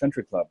 River Oaks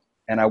Country Club.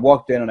 And I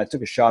walked in and I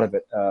took a shot of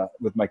it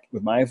with my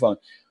iPhone.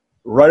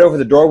 Right over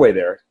the doorway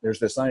there's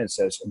this sign that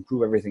says,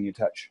 "Improve everything you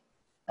touch."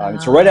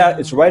 It's right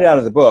out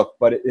of the book,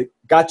 but it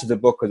got to the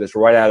book because it's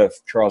right out of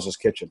Charles's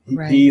kitchen.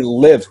 He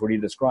lives what he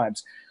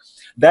describes.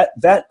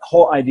 That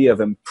whole idea of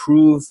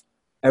improve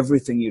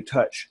everything you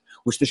touch,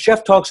 which the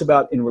chef talks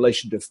about in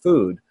relation to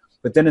food,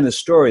 but then in the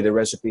story, the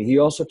recipe, he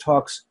also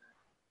tells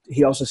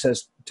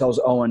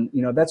Owen,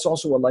 you know, that's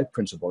also a life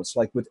principle. It's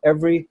like with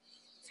every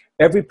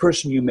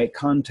person you make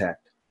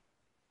contact,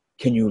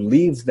 can you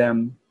leave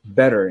them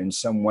better in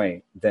some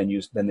way than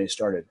they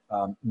started?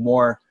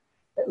 More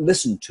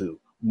listened to,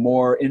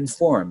 more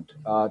informed,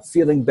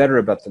 feeling better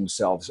about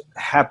themselves,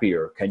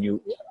 happier?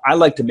 I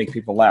like to make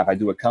people laugh. I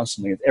do it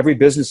constantly. Every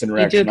business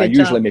interaction, I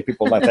usually make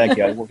people laugh. Thank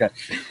you. I work on.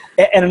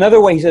 And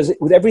another way, he says,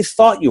 with every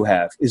thought you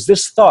have, is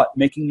this thought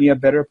making me a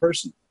better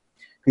person?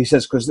 He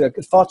says, because the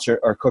thoughts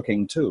are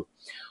cooking too.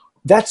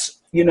 That's,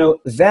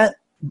 that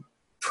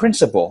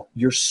principle,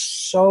 you're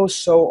so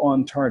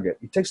on target.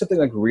 You take something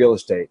like real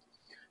estate.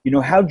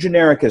 How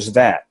generic is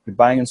that? You're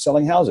buying and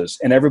selling houses,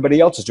 and everybody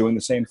else is doing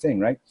the same thing,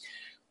 right?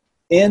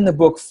 In the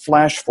book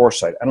Flash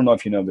Foresight, I don't know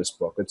if you know this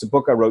book. It's a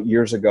book I wrote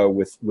years ago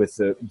with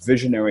the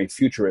visionary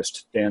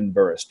futurist Dan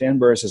Burris. Dan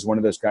Burris is one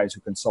of those guys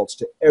who consults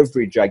to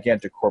every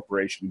gigantic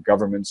corporation,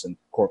 governments and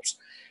corps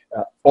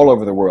all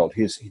over the world.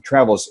 He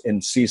travels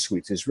in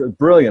C-suites. He's a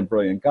brilliant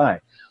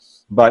guy.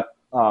 But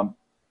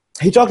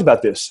he talked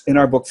about this in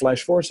our book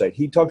Flash Foresight.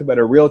 He talked about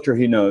a realtor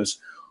he knows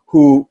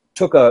who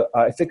took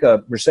I think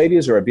a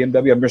Mercedes or a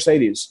BMW, a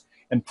Mercedes,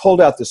 and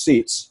pulled out the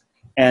seats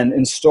and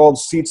installed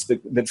seats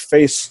that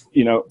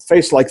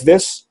face like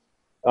this,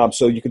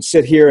 so you can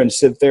sit here and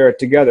sit there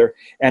together,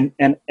 and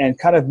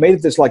kind of made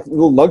it this like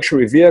little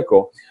luxury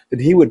vehicle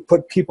that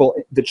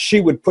she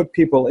would put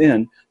people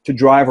in to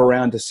drive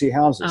around to see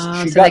houses.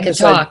 So they could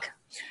talk.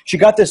 She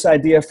got this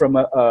idea from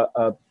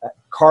a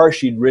car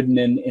she'd ridden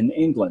in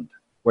England,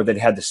 where they'd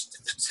had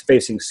this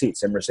facing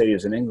seats, and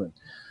Mercedes in England.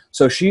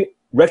 So she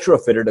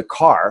retrofitted a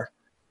car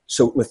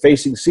with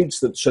facing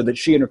seats so that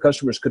she and her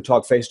customers could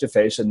talk face to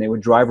face, and they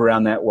would drive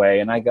around that way.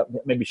 And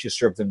maybe she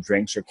served them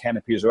drinks or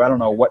canopies, or I don't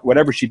know,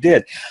 whatever she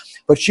did.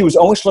 But she was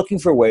always looking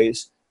for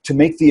ways to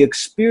make the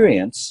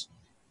experience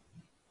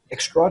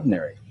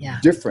extraordinary,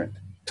 different,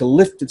 to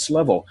lift its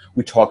level.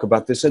 We talk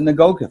about this in The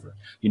Go-Giver,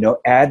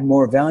 add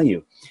more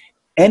value.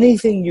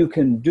 Anything you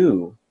can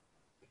do.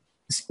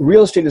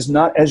 Real estate is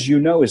not, as you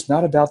know, is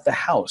not about the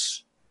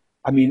house.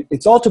 I mean,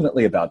 it's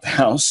ultimately about the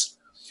house.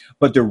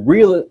 But the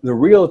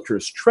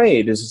realtor's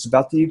trade it's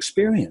about the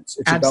experience.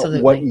 It's Absolutely.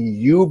 About what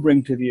you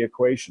bring to the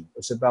equation.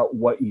 It's about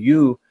what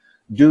you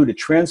do to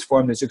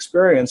transform this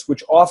experience,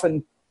 which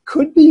often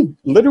could be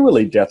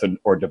literally death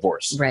or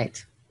divorce.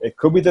 Right. It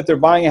could be that they're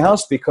buying a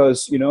house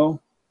because their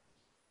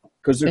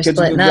kids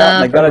moved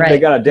out and they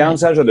got a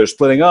downsize, or they're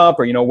splitting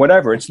up, or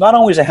whatever. It's not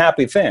always a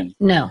happy thing.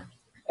 No.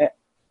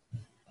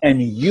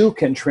 And you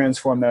can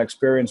transform that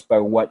experience by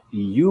what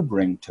you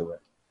bring to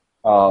it.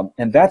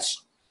 And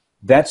that's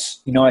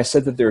I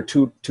said that there are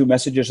two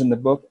messages in the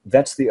book.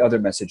 That's the other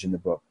message in the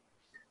book.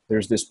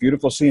 There's this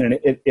beautiful scene, and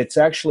it's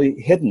actually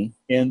hidden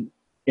in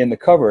the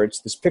cover. It's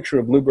this picture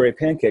of blueberry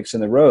pancakes in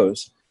the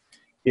rose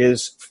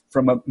is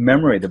from a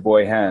memory the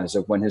boy has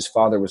of when his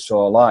father was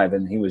still alive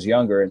and he was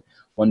younger. And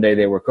one day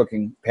they were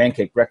cooking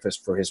pancake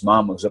breakfast for his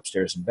mom, who was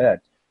upstairs in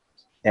bed.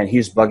 And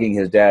he's bugging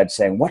his dad,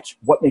 saying,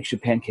 "What makes your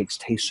pancakes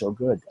taste so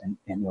good? And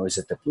is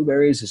it the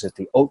blueberries? Is it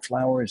the oat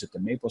flour? Is it the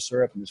maple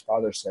syrup?" And his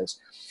father says,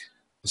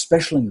 "The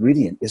special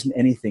ingredient isn't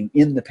anything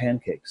in the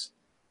pancakes.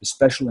 The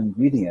special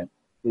ingredient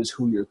is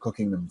who you're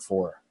cooking them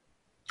for."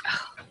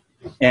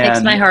 And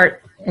makes my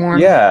heart warm.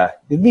 Yeah,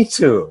 me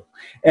too.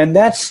 And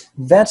that's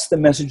the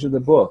message of the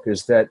book,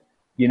 is that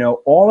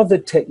all of the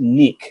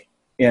technique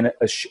in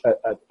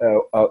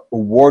a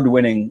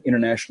award-winning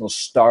international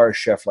star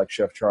chef like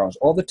Chef Charles,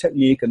 all the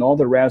technique and all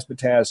the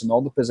razzmatazz and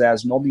all the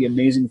pizzazz and all the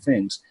amazing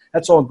things,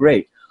 that's all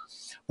great.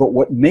 But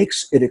what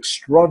makes it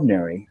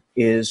extraordinary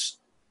is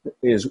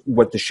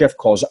what the chef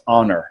calls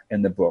honor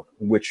in the book,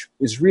 which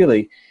is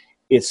really,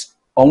 it's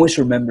always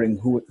remembering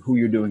who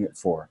you're doing it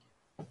for,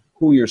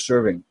 who you're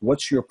serving,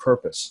 what's your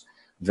purpose.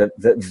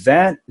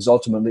 That is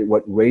ultimately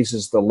what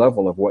raises the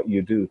level of what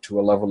you do to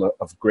a level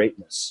of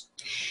greatness.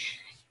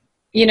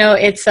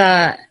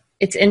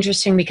 It's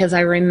interesting because I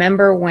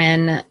remember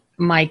when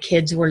my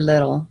kids were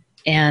little,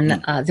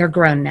 and they're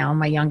grown now.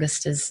 My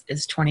youngest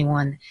is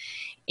 21.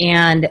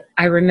 And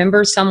I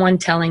remember someone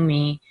telling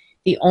me,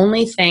 the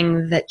only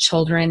thing that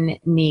children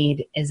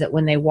need is that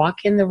when they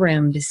walk in the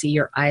room, to see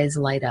your eyes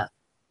light up.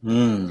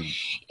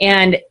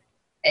 And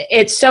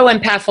it's so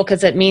impactful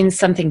because it means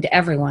something to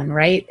everyone,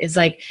 right? It's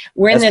like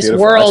we're in this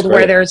world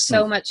where there's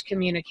so much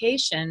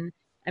communication.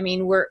 I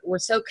mean, we're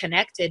so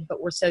connected,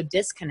 but we're so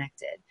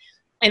disconnected.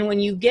 And when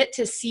you get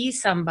to see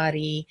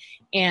somebody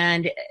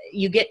and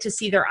you get to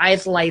see their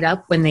eyes light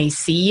up when they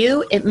see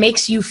you, it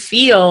makes you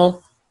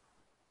feel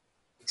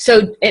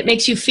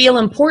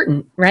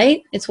important,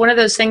 right? It's one of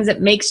those things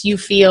that makes you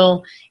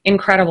feel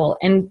incredible.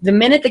 And the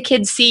minute the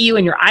kids see you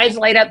and your eyes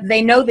light up,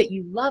 they know that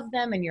you love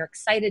them and you're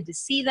excited to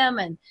see them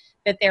and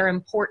that they're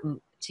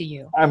important to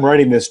you. I'm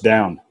writing this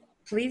down.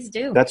 Please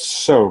do. That's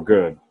so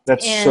good.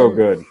 So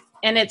good.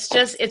 And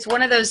it's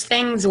one of those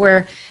things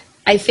where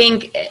I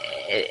think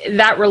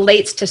that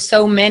relates to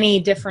so many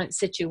different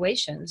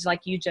situations.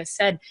 Like you just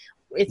said,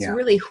 it's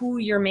really who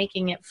you're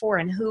making it for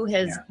and who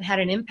has had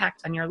an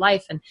impact on your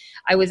life. And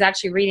I was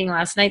actually reading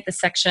last night the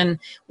section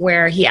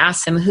where he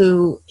asked him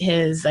who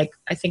his, I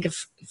think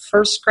if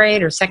first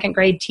grade or second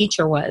grade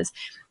teacher was.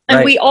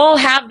 And we all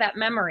have that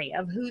memory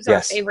of who's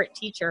our favorite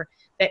teacher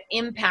that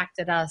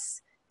impacted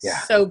us Yeah.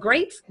 so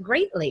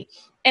greatly.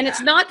 And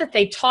it's not that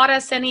they taught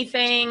us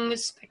anything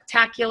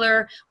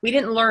spectacular. We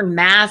didn't learn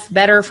math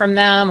better from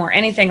them or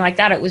anything like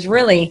that. It was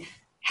really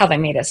how they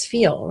made us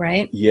feel,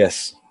 right?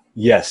 Yes.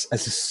 Yes,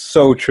 this is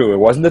so true. It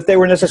wasn't that they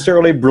were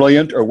necessarily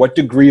brilliant or what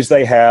degrees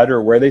they had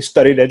or where they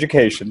studied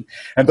education.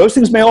 And those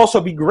things may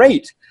also be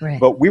great. Right.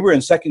 But we were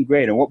in second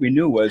grade, and what we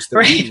knew was that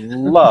we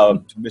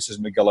loved Mrs.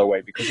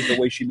 McGilloway because of the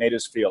way she made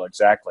us feel.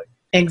 Exactly.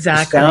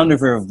 The sound of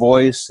her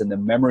voice and the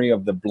memory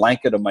of the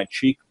blanket on my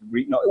cheek,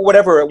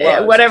 whatever it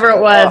was. Whatever it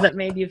was that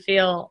made you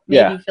feel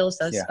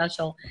so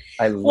special.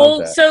 I love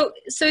that.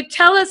 So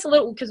tell us a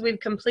little, because we've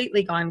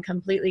gone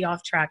completely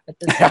off track, but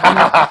this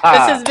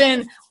has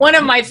been one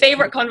of my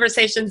favorite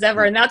conversations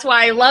ever, and that's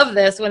why I love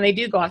this when they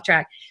do go off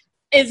track.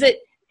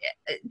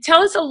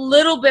 Tell us a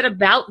little bit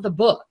about the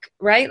book,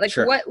 right? Like,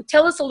 sure.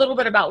 Tell us a little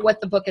bit about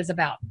what the book is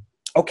about.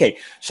 Okay,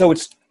 so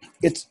it's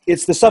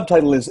the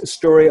subtitle is A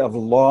Story of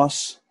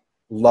Loss,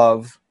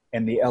 Love,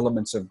 and the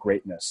Elements of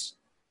Greatness.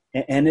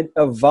 And it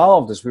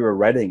evolved as we were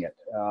writing it.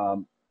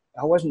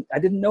 I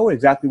didn't know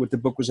exactly what the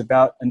book was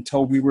about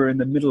until we were in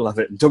the middle of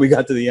it, until we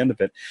got to the end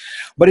of it.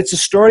 But it's a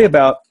story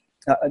about,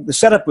 the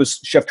setup was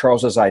Chef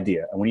Charles's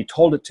idea. And when he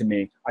told it to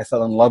me, I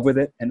fell in love with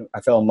it. And I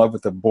fell in love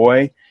with the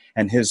boy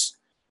and his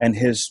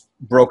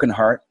broken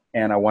heart.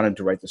 And I wanted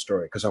to write the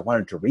story because I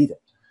wanted to read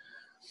it.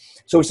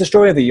 So it's the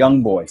story of a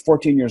young boy,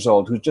 14 years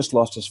old, who just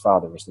lost his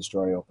father, as the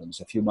story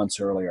opens, a few months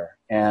earlier.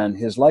 And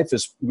his life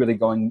is really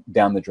going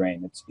down the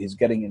drain. He's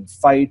getting in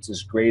fights.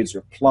 His grades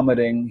are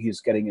plummeting.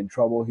 He's getting in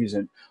trouble. He's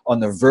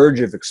on the verge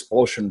of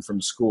expulsion from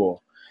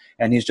school.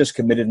 And he's just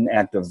committed an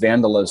act of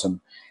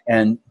vandalism.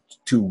 And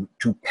to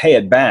pay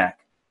it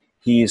back,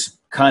 he's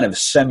kind of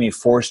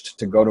semi-forced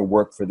to go to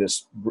work for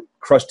this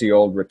crusty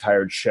old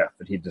retired chef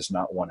that he does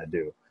not want to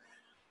do.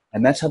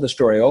 And that's how the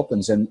story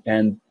opens.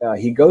 And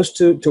he goes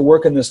to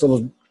work in this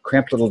little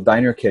cramped little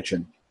diner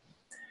kitchen.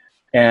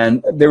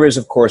 And there is,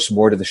 of course,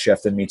 more to the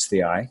chef than meets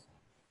the eye.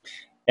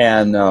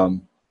 And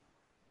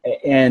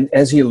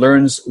as he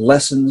learns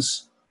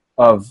lessons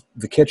of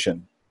the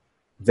kitchen,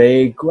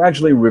 they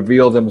gradually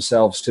reveal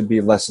themselves to be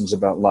lessons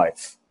about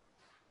life.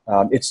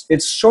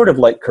 It's sort of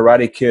like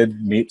Karate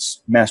Kid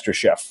meets Master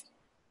Chef.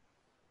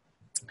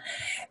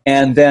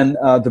 And then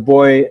the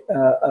boy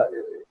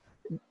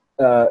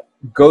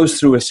goes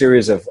through a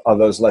series of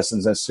those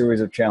lessons, a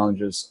series of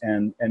challenges,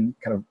 and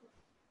kind of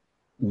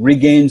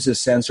regains a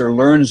sense or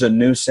learns a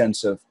new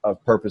sense of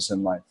purpose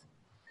in life.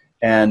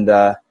 And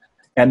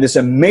this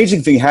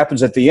amazing thing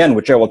happens at the end,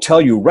 which I will tell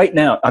you right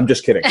now. I'm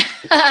just kidding.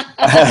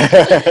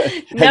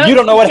 Nope, you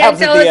don't know what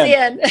happens at the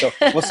end. So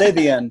we'll say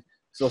the end.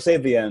 So we'll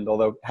save the end,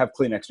 although have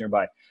Kleenex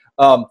nearby.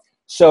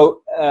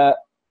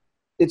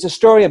 It's a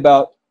story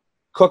about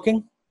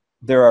cooking.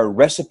 There are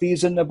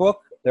recipes in the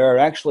book. There are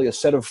actually a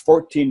set of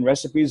 14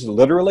 recipes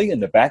literally in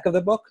the back of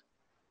the book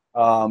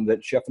that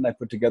Chef and I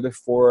put together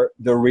for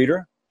the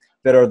reader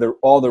that are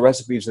all the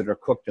recipes that are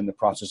cooked in the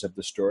process of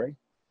the story.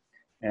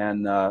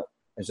 And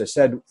as I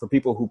said, for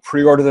people who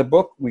pre-order the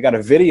book, we got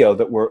a video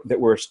that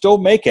we're still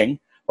making,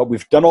 but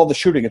we've done all the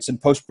shooting. It's in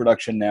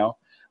post-production now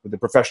with the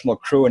professional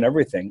crew and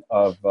everything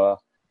of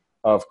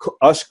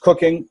us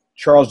cooking.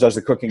 Charles does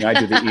the cooking, I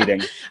do the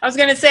eating. I was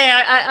going to say,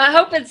 I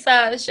hope it's,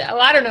 I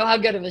don't know how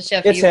good of a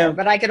chef you are,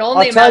 but I can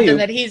only I'll tell imagine you,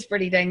 that he's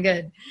pretty dang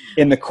good.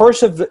 In the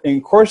course of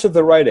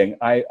the writing,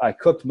 I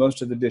cooked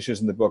most of the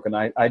dishes in the book, and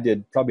I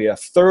did probably a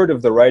third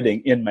of the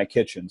writing in my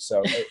kitchen.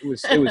 So it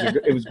was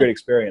a great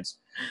experience.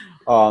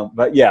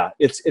 But yeah,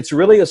 it's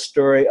really a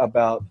story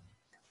about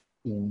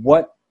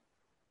what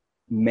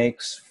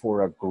makes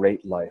for a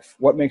great life,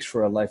 what makes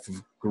for a life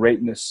of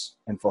greatness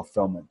and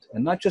fulfillment,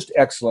 and not just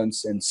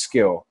excellence and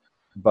skill,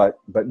 but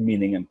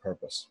meaning and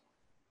purpose.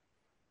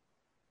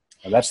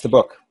 And that's the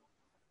book.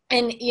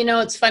 And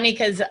it's funny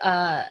because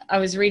I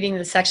was reading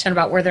the section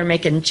about where they're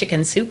making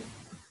chicken soup.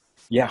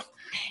 Yeah.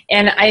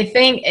 And I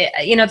think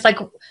it's like,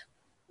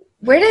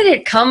 where did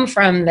it come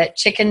from that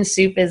chicken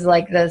soup is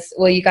like this?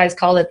 Well, you guys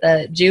call it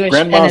the Jewish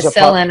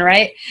penicillin,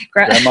 right?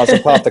 Grandma's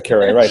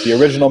apothecary, right? The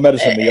original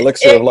medicine, the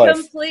elixir of life.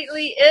 It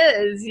completely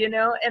is,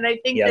 and I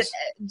think that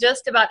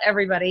just about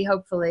everybody,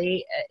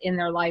 hopefully, in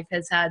their life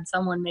has had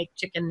someone make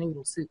chicken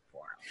noodle soup for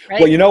them,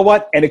 right? Well, you know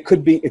what? And it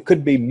could be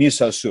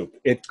miso soup.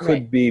 It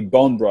could be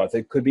bone broth.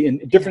 It could be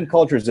in different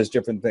cultures. There's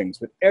different things,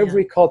 but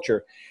every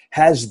culture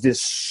has this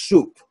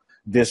soup,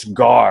 this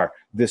gar,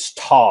 this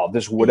tal,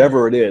 this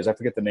whatever it is. I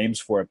forget the names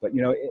for it, but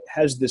it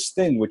has this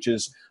thing which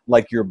is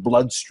like your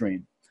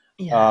bloodstream.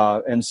 Yeah.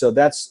 And so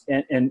that's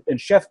and the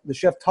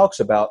chef talks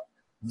about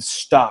the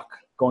stock,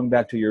 going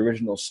back to your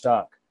original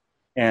stock,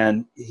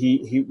 and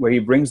he where he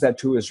brings that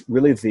to is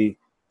really the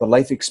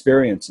life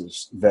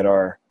experiences that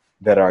are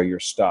your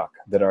stock,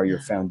 that are your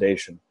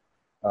foundation.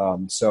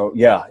 So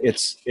yeah,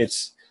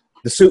 it's.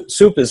 The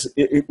soup is.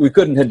 We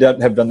couldn't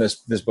have done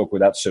this book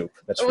without soup.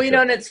 That's for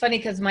sure. And it's funny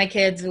because my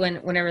kids,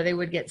 whenever they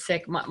would get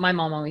sick, my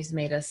mom always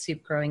made us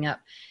soup growing up,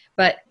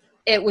 but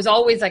it was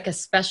always like a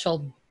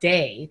special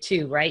day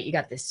too, right? You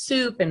got this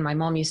soup, and my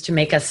mom used to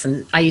make us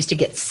some, I used to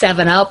get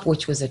 7-Up,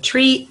 which was a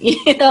treat,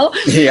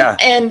 Yeah.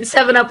 and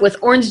 7-Up with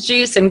orange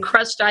juice and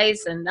crushed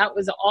ice. And that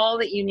was all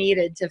that you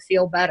needed to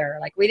feel better.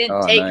 Like we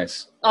didn't take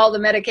Nice. all the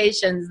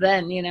medications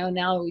then,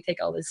 now we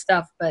take all this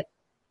stuff, but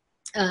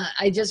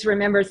I just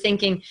remember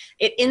thinking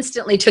it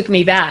instantly took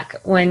me back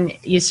when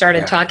you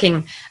started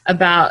talking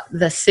about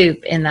the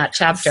soup in that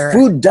chapter.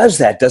 Food does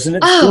that, doesn't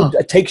it? Oh.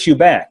 Food takes you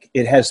back.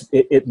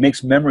 It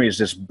makes memories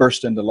just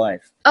burst into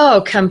life.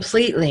 Oh,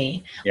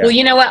 completely. Yeah. Well,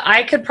 you know what?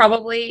 I could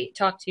probably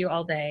talk to you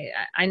all day.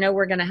 I know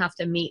we're going to have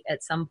to meet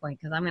at some point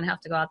because I'm going to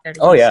have to go out there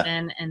to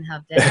Houston and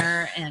have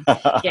dinner and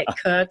get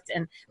cooked.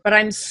 But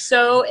I'm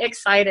so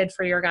excited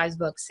for your guys'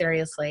 book,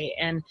 seriously.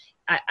 And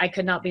I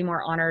could not be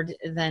more honored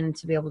than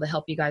to be able to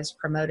help you guys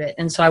promote it.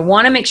 And so I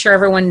want to make sure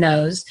everyone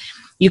knows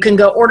you can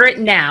go order it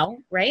now,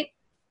 right?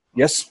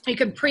 Yes. You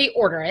can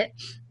pre-order it.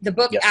 The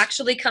book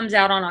actually comes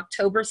out on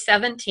October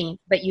 17th,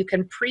 but you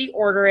can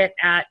pre-order it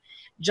at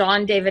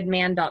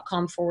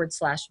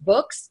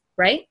johndavidmann.com/books,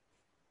 right?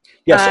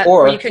 Yes.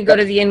 Or you can go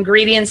to the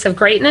Ingredients of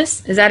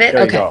Greatness. Is that it?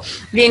 There Okay. you go.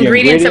 The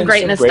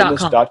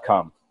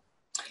ingredientsofgreatness.com.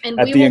 And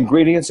at the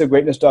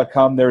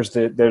ingredientsofgreatness.com, there's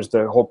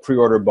the whole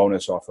pre-order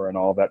bonus offer and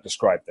all that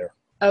described there.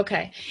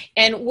 Okay.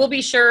 And we'll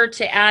be sure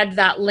to add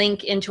that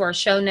link into our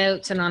show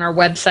notes and on our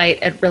website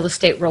at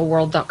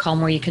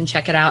realestaterealworld.com, where you can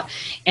check it out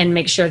and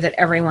make sure that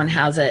everyone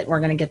has it. We're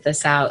going to get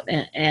this out,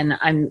 and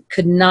I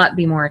could not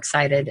be more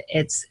excited.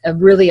 It's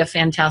really a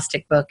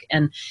fantastic book,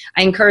 and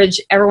I encourage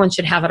everyone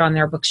should have it on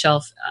their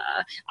bookshelf.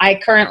 I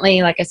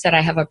currently, like I said, I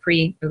have a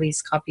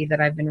pre-release copy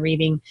that I've been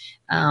reading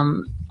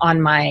on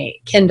my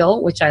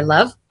Kindle, which I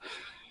love,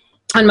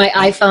 on my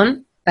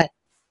iPhone.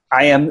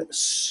 I am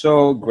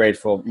so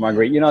grateful,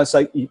 Marguerite. It's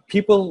like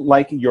people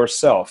like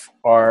yourself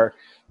are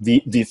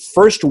the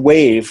first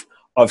wave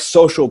of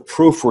social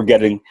proof we're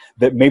getting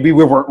that maybe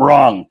we weren't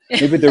wrong.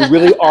 Maybe there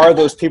really are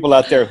those people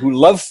out there who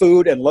love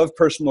food and love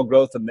personal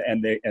growth and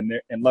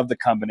love the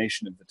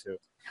combination of the two.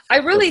 I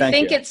really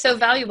think it's so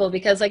valuable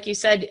because, like you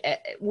said,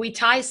 we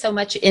tie so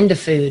much into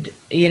food.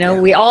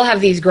 We all have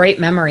these great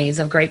memories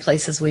of great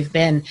places we've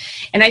been.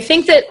 And I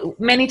think that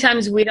many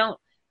times we don't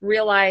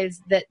realize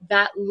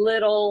that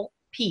little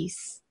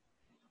piece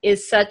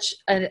is such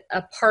a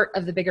part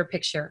of the bigger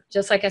picture.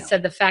 Just like I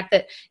said, the fact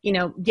that,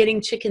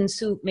 getting chicken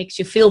soup makes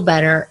you feel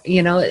better,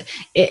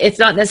 it's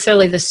not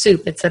necessarily the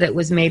soup, it's that it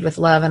was made with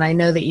love. And I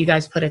know that you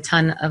guys put a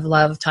ton of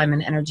love, time,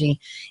 and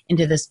energy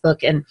into this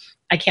book. And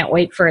I can't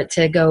wait for it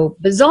to go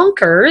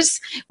bazonkers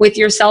with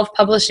your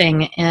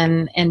self-publishing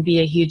and be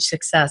a huge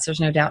success. There's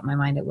no doubt in my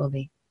mind it will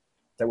be.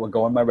 That will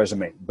go on my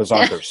resume,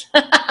 bazonkers.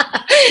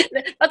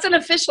 That's an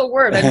official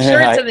word. I'm sure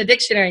it's in the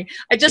dictionary.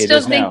 I just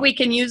don't think we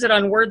can use it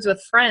on Words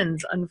with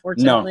Friends,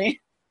 unfortunately.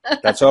 No,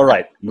 that's all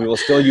right. We will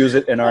still use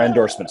it in our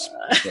endorsements.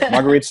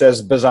 Marguerite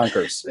says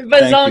bazonkers.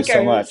 Bazonkers. Thank you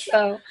so much.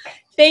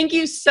 Thank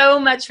you so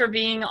much for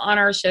being on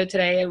our show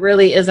today. It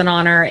really is an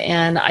honor,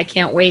 and I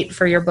can't wait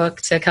for your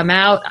book to come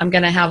out. I'm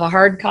going to have a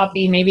hard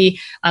copy. Maybe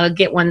I'll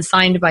get one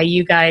signed by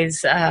you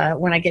guys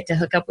when I get to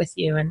hook up with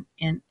you and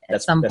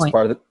at some point.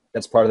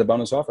 That's part of the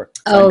bonus offer.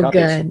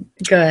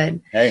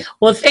 Good. Hey.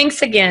 Well,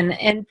 thanks again.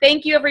 And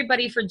thank you,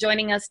 everybody, for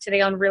joining us today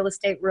on Real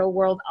Estate Real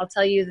World. I'll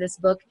tell you, this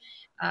book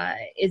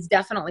is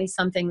definitely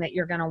something that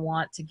you're going to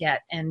want to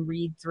get and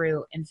read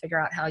through and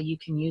figure out how you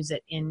can use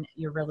it in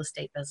your real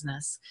estate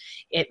business.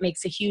 It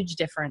makes a huge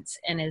difference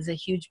and is a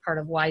huge part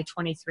of why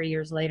 23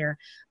 years later,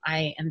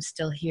 I am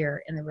still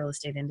here in the real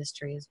estate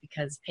industry, is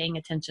because paying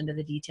attention to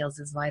the details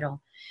is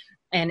vital.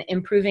 And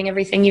improving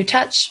everything you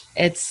touch.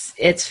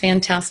 It's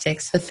fantastic.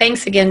 So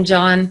thanks again,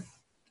 John.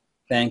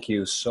 Thank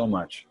you so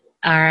much.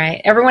 All right.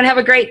 Everyone have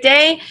a great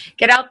day.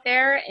 Get out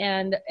there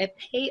and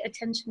pay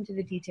attention to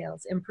the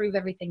details. Improve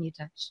everything you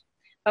touch.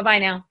 Bye-bye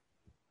now.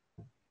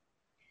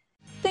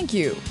 Thank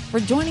you for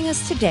joining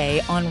us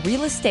today on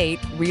Real Estate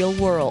Real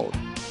World,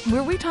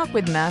 where we talk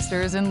with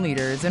masters and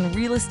leaders in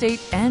real estate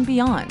and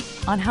beyond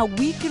on how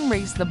we can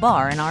raise the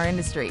bar in our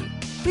industry.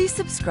 Please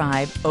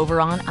subscribe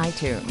over on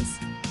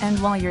iTunes. And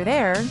while you're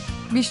there,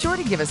 be sure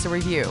to give us a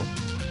review.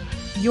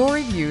 Your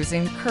reviews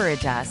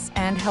encourage us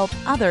and help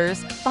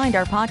others find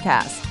our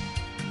podcast.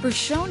 For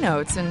show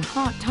notes and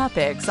hot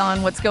topics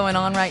on what's going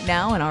on right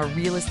now in our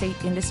real estate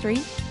industry,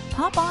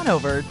 hop on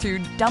over to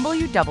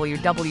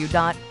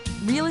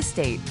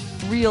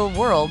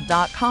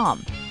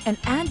www.realestaterealworld.com and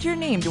add your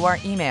name to our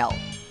email.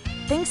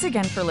 Thanks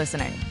again for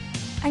listening.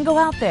 And go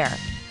out there.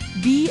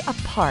 Be a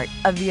part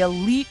of the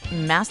elite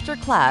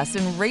masterclass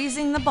in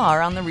raising the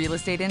bar on the real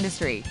estate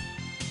industry.